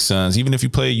Phoenix Suns, even if you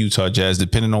play a Utah Jazz,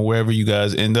 depending on wherever you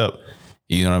guys end up,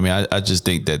 you know what I mean? I just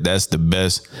think that that's the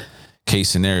best case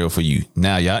scenario for you.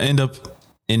 Now, y'all end up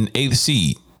in 8th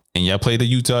seed and y'all play the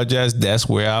Utah Jazz. That's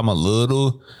where I'm a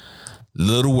little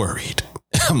worried.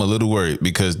 I'm a little worried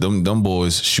because them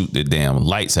boys shoot their damn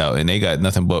lights out and they got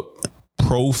nothing but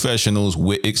professionals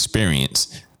with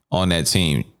experience on that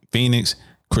team. Phoenix,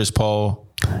 Chris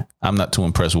Paul, I'm not too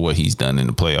impressed with what he's done in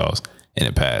the playoffs in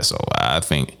the past. So I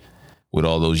think with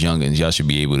all those youngins, y'all should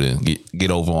be able to get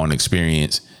over on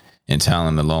experience and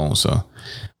talent alone. So,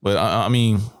 but I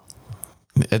mean,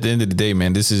 at the end of the day,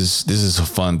 man, this is a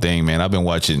fun thing, man. I've been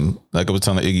watching, like I was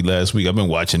telling Iggy last week, I've been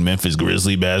watching Memphis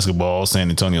Grizzlies basketball, San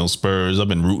Antonio Spurs. I've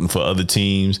been rooting for other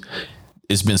teams.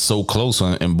 It's been so close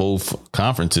in both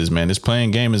conferences, man. This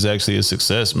playing game is actually a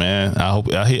success, man. I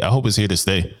hope it's here to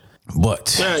stay.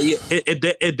 But yeah,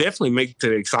 it definitely makes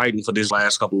it exciting for this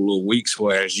last couple of little weeks,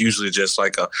 whereas usually just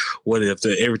like what if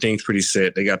everything's pretty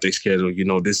set, they got their schedule, you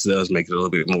know, this does make it a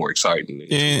little bit more exciting.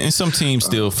 And some teams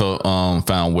still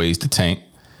found ways to tank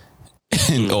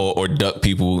or duck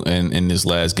people in this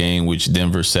last game, which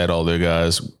Denver sat all their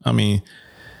guys. I mean,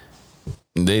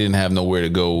 they didn't have nowhere to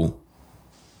go.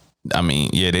 I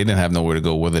mean, yeah, they didn't have nowhere to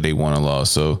go whether they won or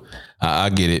lost. So I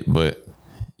get it, but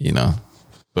you know.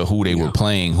 But who they were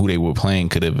playing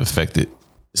could have affected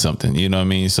something. You know what I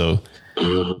mean? So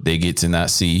they get to not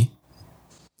see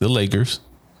the Lakers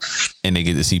and they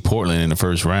get to see Portland in the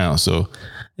first round. So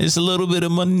it's a little bit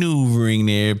of maneuvering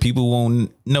there. People won't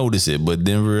notice it. But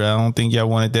Denver, I don't think y'all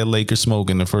wanted that Lakers smoke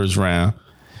in the first round.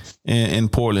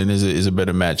 And Portland is a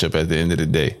better matchup at the end of the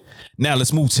day. Now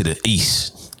let's move to the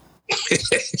East.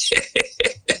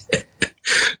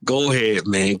 Go ahead,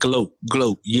 man. Gloat.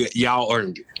 Y'all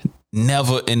earned it.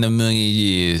 Never in a million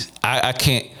years. I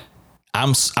can't.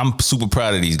 I'm super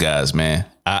proud of these guys, man.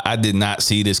 I did not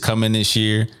see this coming this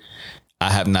year.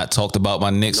 I have not talked about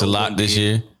my Knicks a lot this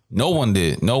year. No one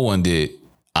did. I'm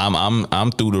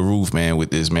through the roof, man,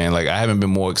 with this, man. Like I haven't been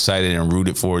more excited and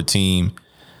rooted for a team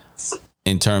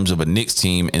in terms of a Knicks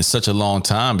team in such a long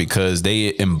time, because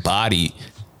they embody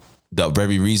the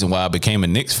very reason why I became a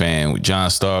Knicks fan with John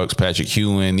Starks, Patrick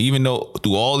Ewing. Even though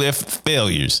through all their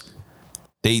failures,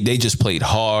 They just played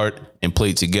hard and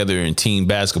played together in team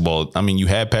basketball. I mean, you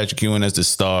had Patrick Ewing as the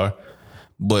star,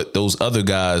 but those other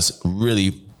guys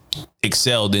really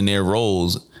excelled in their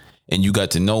roles, and you got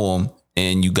to know them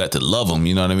and you got to love them.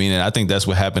 You know what I mean? And I think that's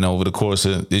what happened over the course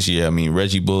of this year. I mean,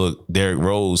 Reggie Bullock, Derrick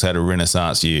Rose had a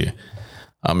renaissance year.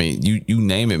 I mean, you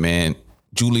name it, man.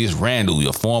 Julius Randle,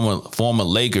 a former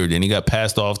Laker, then he got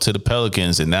passed off to the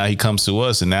Pelicans, and now he comes to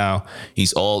us, and now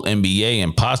he's all NBA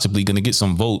and possibly going to get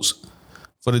some votes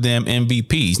for the damn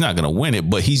MVP. He's not going to win it,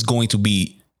 but he's going to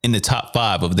be in the top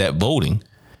 5 of that voting.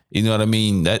 You know what I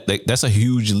mean? That's a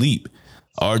huge leap.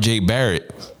 RJ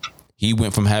Barrett, he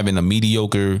went from having a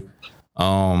mediocre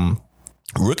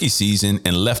rookie season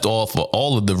and left off for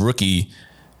all of the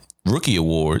rookie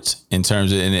awards in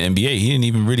terms of in the NBA. He didn't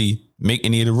even really make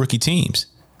any of the rookie teams.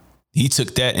 He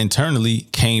took that internally,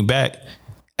 came back,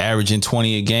 averaging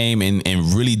 20 a game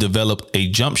and really developed a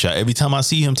jump shot. Every time I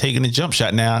see him taking a jump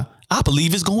shot now, I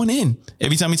believe it's going in.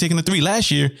 Every time he's taking a 3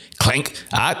 last year, clank.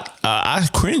 I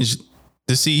cringed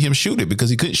to see him shoot it because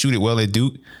he couldn't shoot it well at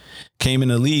Duke. Came in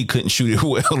the league, couldn't shoot it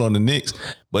well on the Knicks,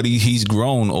 but he's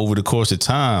grown over the course of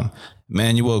time.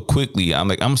 Manuel Quickley,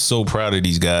 I'm so proud of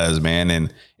these guys, man,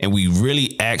 and we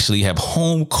really actually have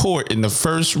home court in the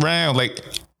first round. Like,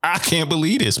 I can't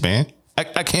believe this, man.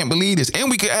 I can't believe this, and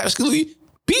we could actually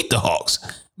beat the Hawks.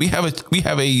 We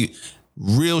have a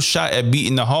real shot at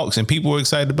beating the Hawks, and people are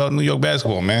excited about New York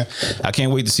basketball, man. I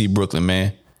can't wait to see Brooklyn,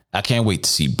 man.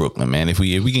 If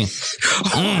we can.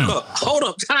 Hold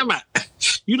up, time out.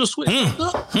 You done switched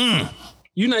up.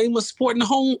 You not even supporting the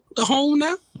home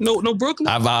now? No Brooklyn.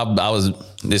 I was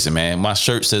listen, man. My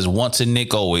shirt says once a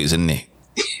Knick, always a Knick.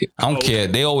 I don't care.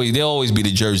 They always be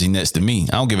the Jersey Nets to me.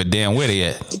 I don't give a damn where they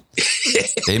at.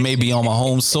 They may be on my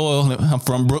home soil. I'm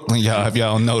from Brooklyn, y'all, if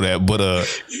y'all don't know that. But I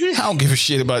don't give a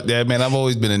shit about that, man. I've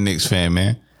always been a Knicks fan,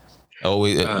 man.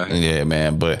 Always, yeah,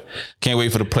 man. But can't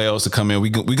wait for the playoffs to come in. We're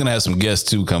gonna have some guests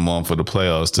too come on for the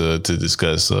playoffs to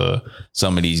discuss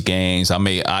some of these games.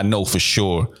 I know for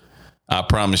sure. I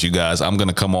promise you guys, I'm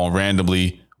gonna come on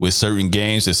randomly with certain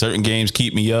games. If certain games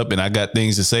keep me up and I got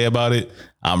things to say about it,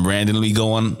 I'm randomly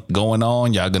going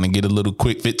on. Y'all gonna get a little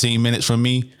quick 15 minutes from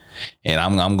me, and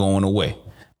I'm going away.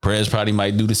 Perez probably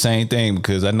might do the same thing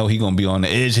because I know he gonna be on the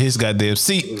edge of his goddamn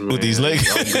seat with these legs.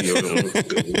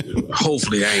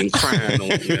 Hopefully, I ain't crying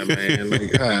on him, man.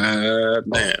 Like,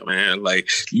 damn, man. Like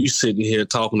you sitting here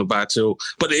talking about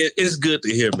but it's good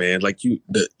to hear, man. Like you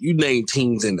named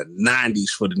teams in the '90s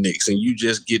for the Knicks, and you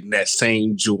just getting that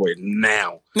same joy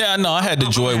now. Yeah, no, I had the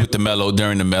joy with the Melo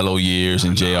during the Melo years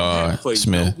and J.R.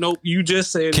 Smith. Nope, you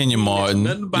just said Kenyon Martin.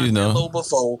 Nothing about Melo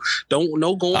before. Don't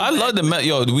going. I love the Melo.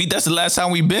 Yo, that's the last time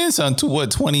we been, son. To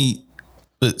what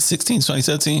 2016,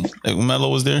 2017? Like when Melo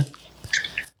was there.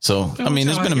 So I mean,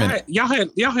 it's been a minute. Y'all had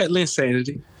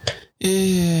Linsanity.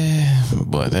 Yeah,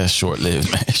 but that's short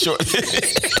lived, man. Short.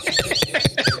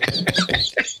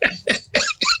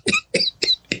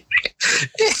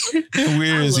 And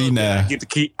where is he now?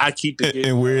 I keep the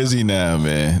and where is he now,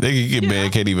 man? They can get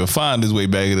man can't even find his way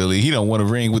back in the league. He don't want to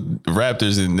ring with the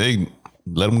Raptors, and they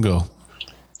let him go.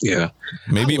 Yeah,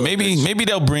 maybe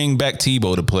they'll bring back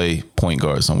Tebow to play point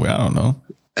guard somewhere. I don't know.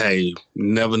 Hey,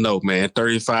 never know, man.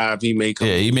 35, he may come.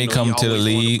 Yeah, he may come to the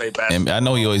league, and I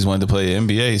know he always wanted to play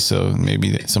NBA, so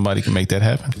maybe somebody can make that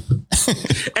happen.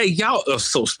 Hey, y'all.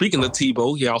 So speaking of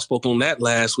Tebow, y'all spoke on that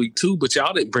last week too, but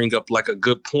y'all didn't bring up like a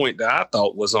good point that I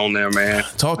thought was on there, man.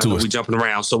 Talk to us. We jumping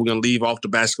around, so we're gonna leave off the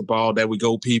basketball. There we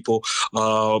go, people.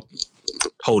 Hold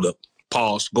up.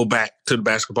 Pause. Go back to the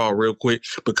basketball real quick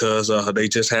because they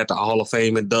just had the Hall of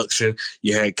Fame induction.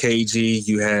 You had KG,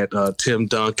 you had Tim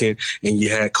Duncan, and you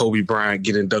had Kobe Bryant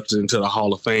get inducted into the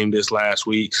Hall of Fame this last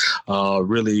week.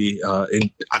 Really,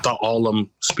 I thought all them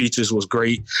speeches was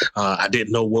great. I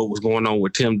didn't know what was going on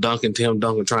with Tim Duncan. Tim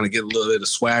Duncan trying to get a little bit of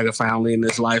swagger finally in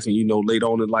his life, and later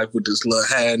on in life with this little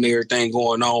hat and everything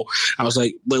going on. I was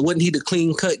like, but wasn't he the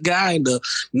clean cut guy and the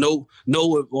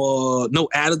no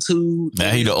attitude?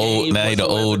 Now he the old. Now he the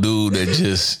old dude that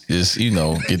just get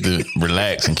to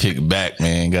relax and kick back,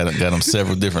 man. Got him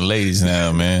several different ladies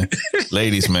now, man.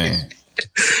 Ladies, man.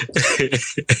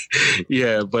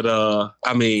 Yeah, but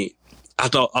I mean, I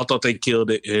thought they killed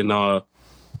it, and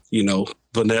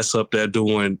Vanessa up there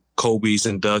doing Kobe's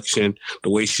induction,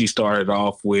 the way she started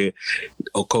off with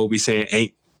Kobe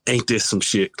saying, "Ain't this some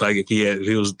shit?" Like if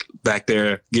he was back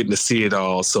there getting to see it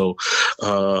all. So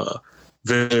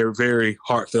very, very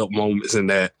heartfelt moments in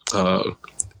that.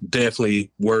 Definitely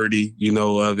worthy,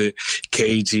 of it.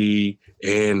 KG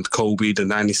and Kobe, the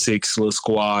 96 little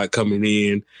squad coming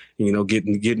in,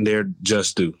 getting their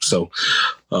just due. So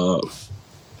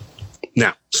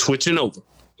now switching over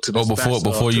to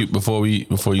before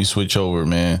you switch over,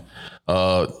 man.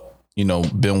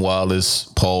 Ben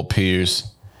Wallace, Paul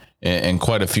Pierce, and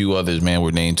quite a few others, man,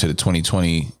 were named to the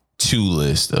 2022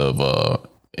 list of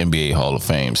NBA Hall of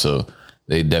Fame. So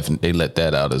they let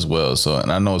that out as well. So,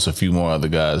 and I know it's a few more other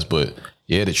guys, but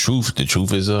yeah, the truth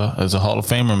is a Hall of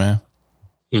Famer, man.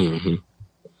 Mm-hmm.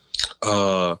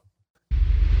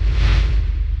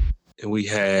 And we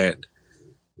had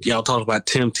y'all talked about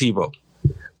Tim Tebow.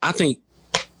 I think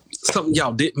something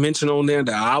y'all didn't mention on there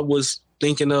that I was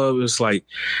thinking of is like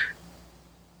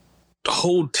the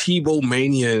whole Tebow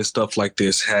mania and stuff like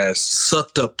this has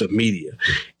sucked up the media,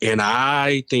 and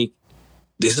I think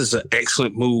this is an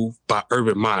excellent move by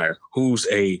Urban Meyer, who's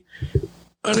a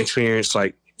unexperienced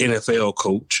NFL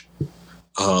coach.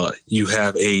 You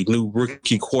have a new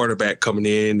rookie quarterback coming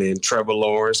in Trevor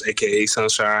Lawrence, aka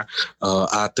Sunshine,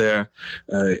 out there.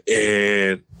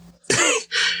 And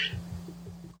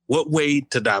what way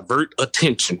to divert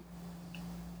attention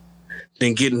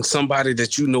than getting somebody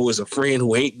that is a friend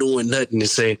who ain't doing nothing and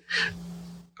say,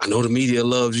 "I know the media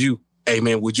loves you. Hey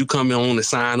man, would you come on and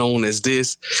sign on as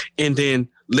this?" And then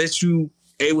let you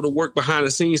able to work behind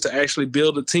the scenes to actually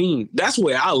build a team. That's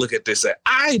where I look at this at.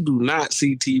 I do not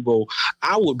see Tebow.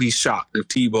 I would be shocked if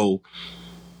Tebow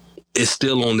is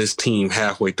still on this team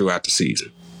halfway throughout the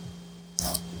season.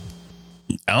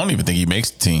 I don't even think he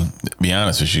makes the team, to be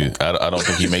honest with you. I don't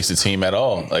think he makes the team at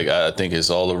all. I think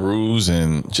it's all a ruse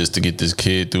and just to get this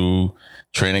kid through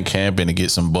training camp and to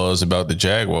get some buzz about the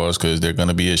Jaguars because they're going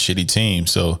to be a shitty team.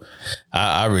 So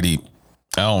I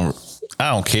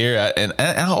don't care. And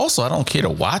also I don't care to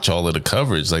watch all of the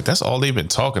coverage. That's all they've been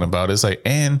talking about. It's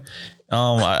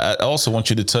I also want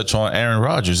you to touch on Aaron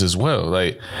Rodgers as well.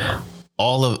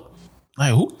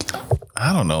 Who?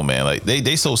 I don't know, man.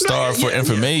 They so starved for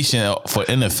information for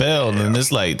NFL, and it's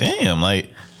damn,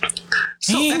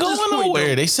 he ain't going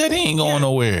nowhere. They said he ain't going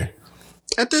nowhere.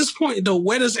 At this point, though,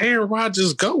 where does Aaron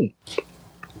Rodgers go?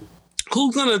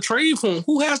 Who's gonna trade for him?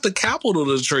 Who has the capital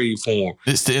to trade for him?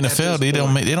 It's the NFL. They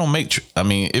don't make. I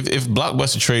mean, if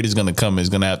blockbuster trade is gonna come, it's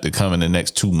gonna have to come in the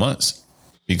next 2 months.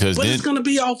 Because but it's gonna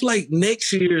be off like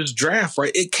next year's draft,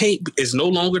 right? It can't. It's no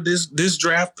longer this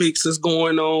draft picks that's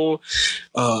going on.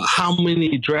 How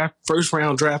many first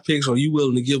round draft picks are you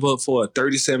willing to give up for a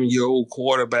 37-year-old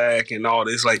quarterback and all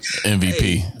this? Like MVP.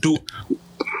 Hey,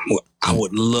 I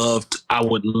would love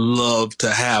to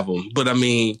have him, but I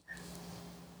mean,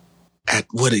 at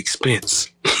what expense?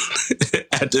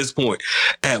 At this point,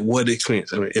 at what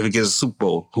expense? I mean, if it gets a Super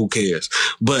Bowl, who cares?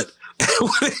 But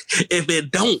if it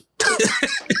don't,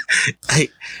 hey,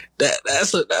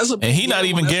 that's a. And he's not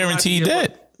even guaranteed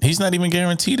that. He's not even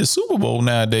guaranteed a Super Bowl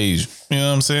nowadays. You know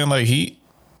what I'm saying? Like he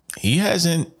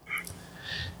hasn't.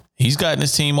 He's gotten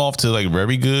his team off to like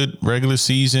very good regular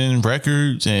season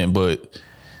records, but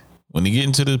when he get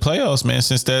into the playoffs, man,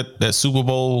 since that Super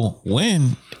Bowl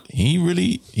win, he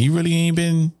really ain't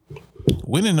been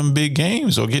winning them big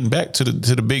games or getting back to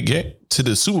the big game, to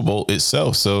the Super Bowl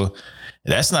itself. So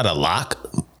that's not a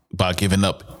lock by giving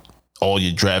up all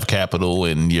your draft capital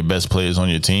and your best players on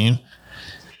your team.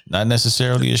 Not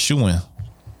necessarily a shoo-in.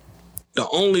 The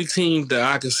only team that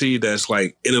I can see that's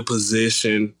like in a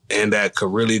position and that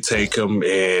could really take him,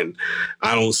 and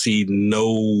I don't see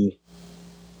no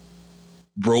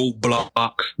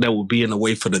roadblocks that would be in the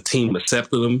way for the team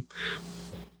accepting them,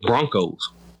 Broncos.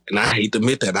 And I hate to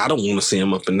admit that. I don't want to see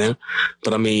him up in there.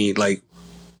 But I mean, like,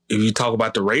 if you talk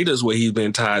about the Raiders where he's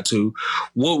been tied to,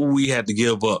 what would we have to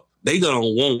give up? They're going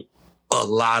to want a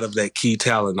lot of that key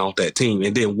talent off that team.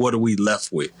 And then what are we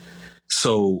left with?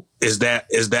 So is that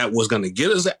what's going to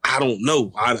get us? I don't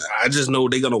know. I just know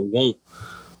they're going to want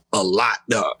a lot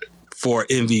for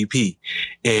MVP.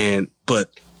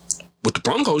 But with the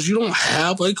Broncos, you don't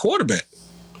have a quarterback.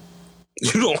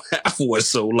 You don't have one.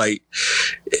 So, like,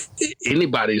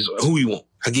 anybody's who you want.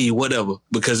 I give you whatever,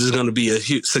 because it's going to be a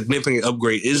huge, significant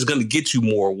upgrade. It's going to get you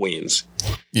more wins.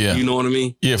 Yeah. You know what I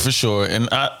mean? Yeah, for sure. And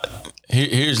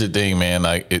here's the thing, man.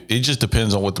 Like, it just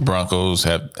depends on what the Broncos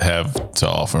have to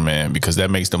offer, man, because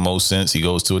that makes the most sense. He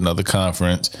goes to another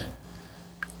conference.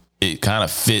 It kind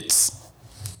of fits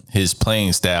his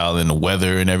playing style and the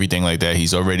weather and everything like that.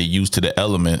 He's already used to the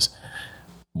elements.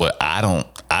 But I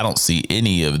don't see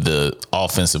any of the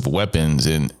offensive weapons,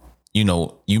 and you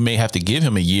know, you may have to give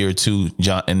him a year or two,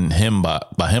 John, and him by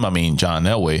him I mean John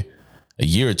Elway, a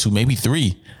year or two, maybe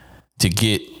 3, to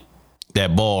get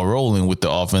that ball rolling with the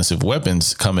offensive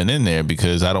weapons coming in there,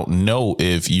 because I don't know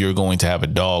if you're going to have a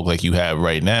dog like you have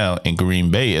right now in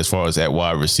Green Bay as far as that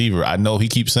wide receiver. I know he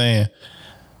keeps saying,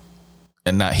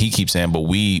 and not he keeps saying, but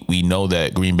we know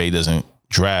that Green Bay doesn't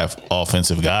draft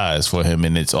offensive guys for him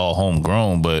and it's all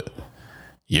homegrown, but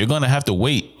you're going to have to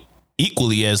wait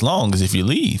equally as long as if you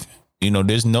leave. You know,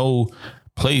 there's no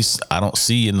place I don't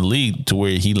see in the league to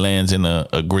where he lands in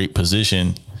a great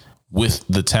position with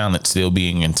the talent still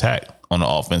being intact on the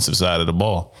offensive side of the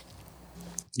ball.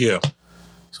 Yeah.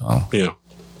 So yeah,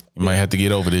 you might have to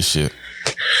get over this shit.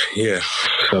 Yeah.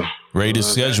 So, Raiders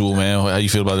schedule, man. How you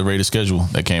feel about the Raiders schedule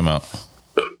that came out?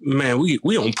 Man,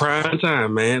 we on prime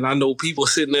time, man. I know people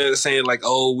sitting there saying like,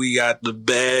 "Oh, we got the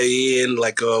bad end,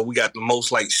 like we got the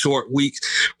most like short weeks."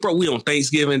 Bro, we on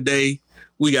Thanksgiving Day.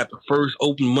 We got the first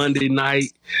open Monday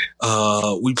night.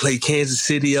 We play Kansas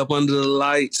City up under the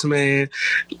lights, man.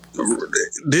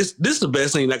 This is the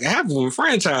best thing that can happen with a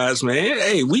franchise, man.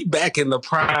 Hey, we back in the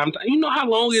prime time. You know how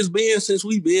long it's been since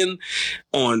we've been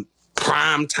on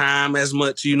prime time as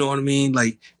much, you know what I mean?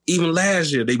 Like, even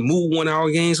last year, they moved 1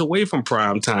 hour games away from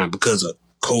prime time because of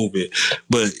COVID.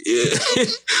 But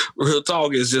real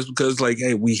talk is just because, like,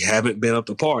 hey, we haven't been up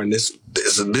to par. And this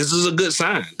is a good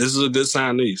sign. This is a good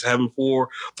sign. He's having four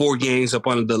games up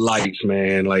under the lights,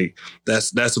 man. Like,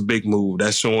 that's a big move.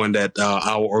 That's showing that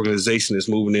our organization is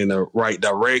moving in the right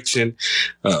direction,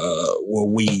 where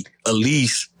we at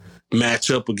least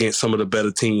match up against some of the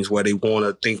better teams where they want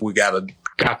to think we got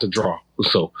to draw.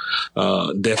 So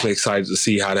definitely excited to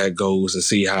see how that goes and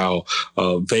see how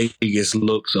Vegas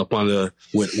looks up under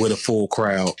with a full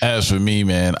crowd. As for me,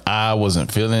 man, I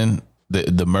wasn't feeling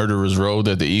the murderer's row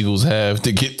that the Eagles have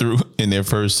to get through in their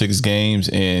first 6 games,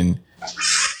 and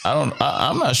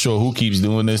I'm not sure who keeps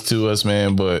doing this to us,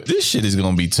 man, but this shit is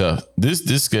gonna be tough.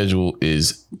 This schedule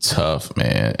is tough,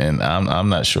 man, and I'm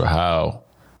not sure how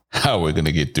we're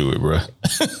gonna get through it, bro.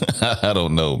 I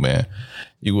don't know, man.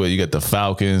 You got the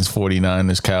Falcons,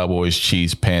 49ers, Cowboys,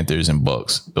 Chiefs, Panthers, and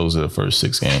Bucks. Those are the first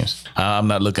 6 games. I'm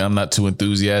not too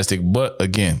enthusiastic, but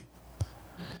again,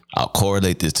 I'll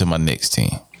correlate this to my Knicks team.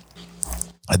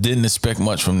 I didn't expect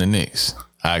much from the Knicks.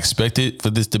 I expected for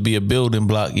this to be a building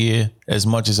block year as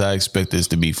much as I expect this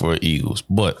to be for Eagles.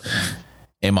 But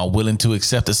am I willing to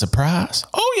accept a surprise?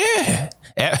 Oh, yeah.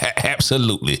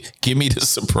 Absolutely. Give me the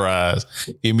surprise.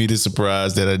 Give me the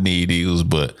surprise that I need, Eagles.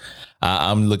 But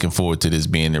I'm looking forward to this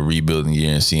being a rebuilding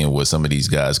year and seeing what some of these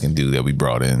guys can do that we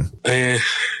brought in. And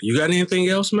you got anything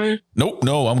else, man? Nope.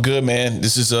 No, I'm good, man.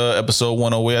 This is episode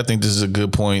 108. I think this is a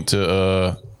good point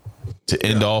to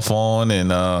end off on and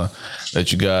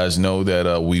let you guys know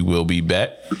that we will be back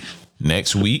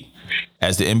next week.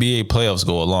 As the NBA playoffs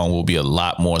go along, we'll be a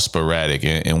lot more sporadic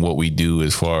in what we do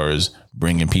as far as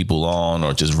bringing people on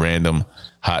or just random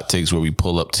hot takes where we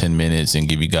pull up 10 minutes and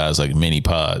give you guys like mini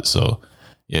pods. So,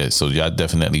 yeah, so y'all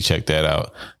definitely check that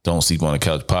out. Don't Sleep on the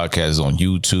Couch podcast is on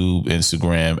YouTube,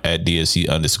 Instagram at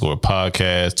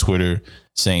DSC_podcast, Twitter,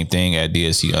 same thing at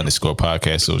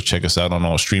DSC_podcast. So check us out on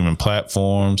all streaming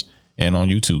platforms and on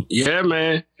YouTube. Yeah,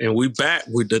 man. And we back.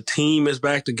 The team is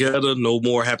back together. No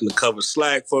more having to cover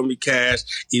slack for me, Cash.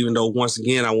 Even though, once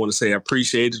again, I want to say I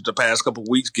appreciate it the past couple of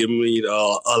weeks, giving me,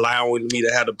 allowing me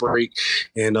to have a break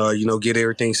and, get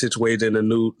everything situated in a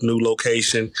new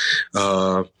location.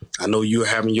 I know you're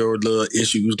having your little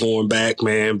issues going back,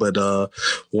 man. But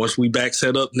once we back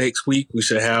set up next week, we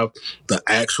should have the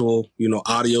actual,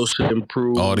 audio should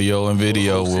improve. Audio and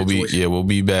video will we'll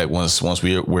be back once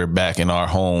we're back in our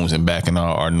homes and back in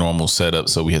our normal setup.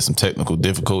 So we had some technical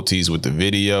difficulties with the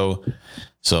video.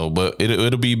 So, but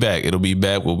it'll be back. It'll be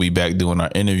back. We'll be back doing our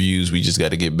interviews. We just got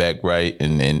to get back right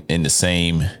and in the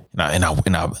same in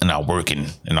our working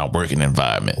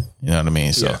environment. You know what I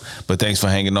mean? So, But thanks for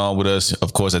hanging on with us.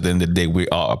 Of course, at the end of the day, we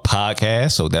are a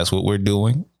podcast, so that's what we're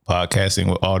doing, podcasting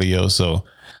with audio. So,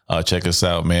 check us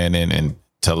out, man, and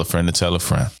tell a friend to tell a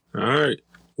friend. All right.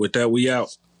 With that, we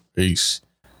out. Peace.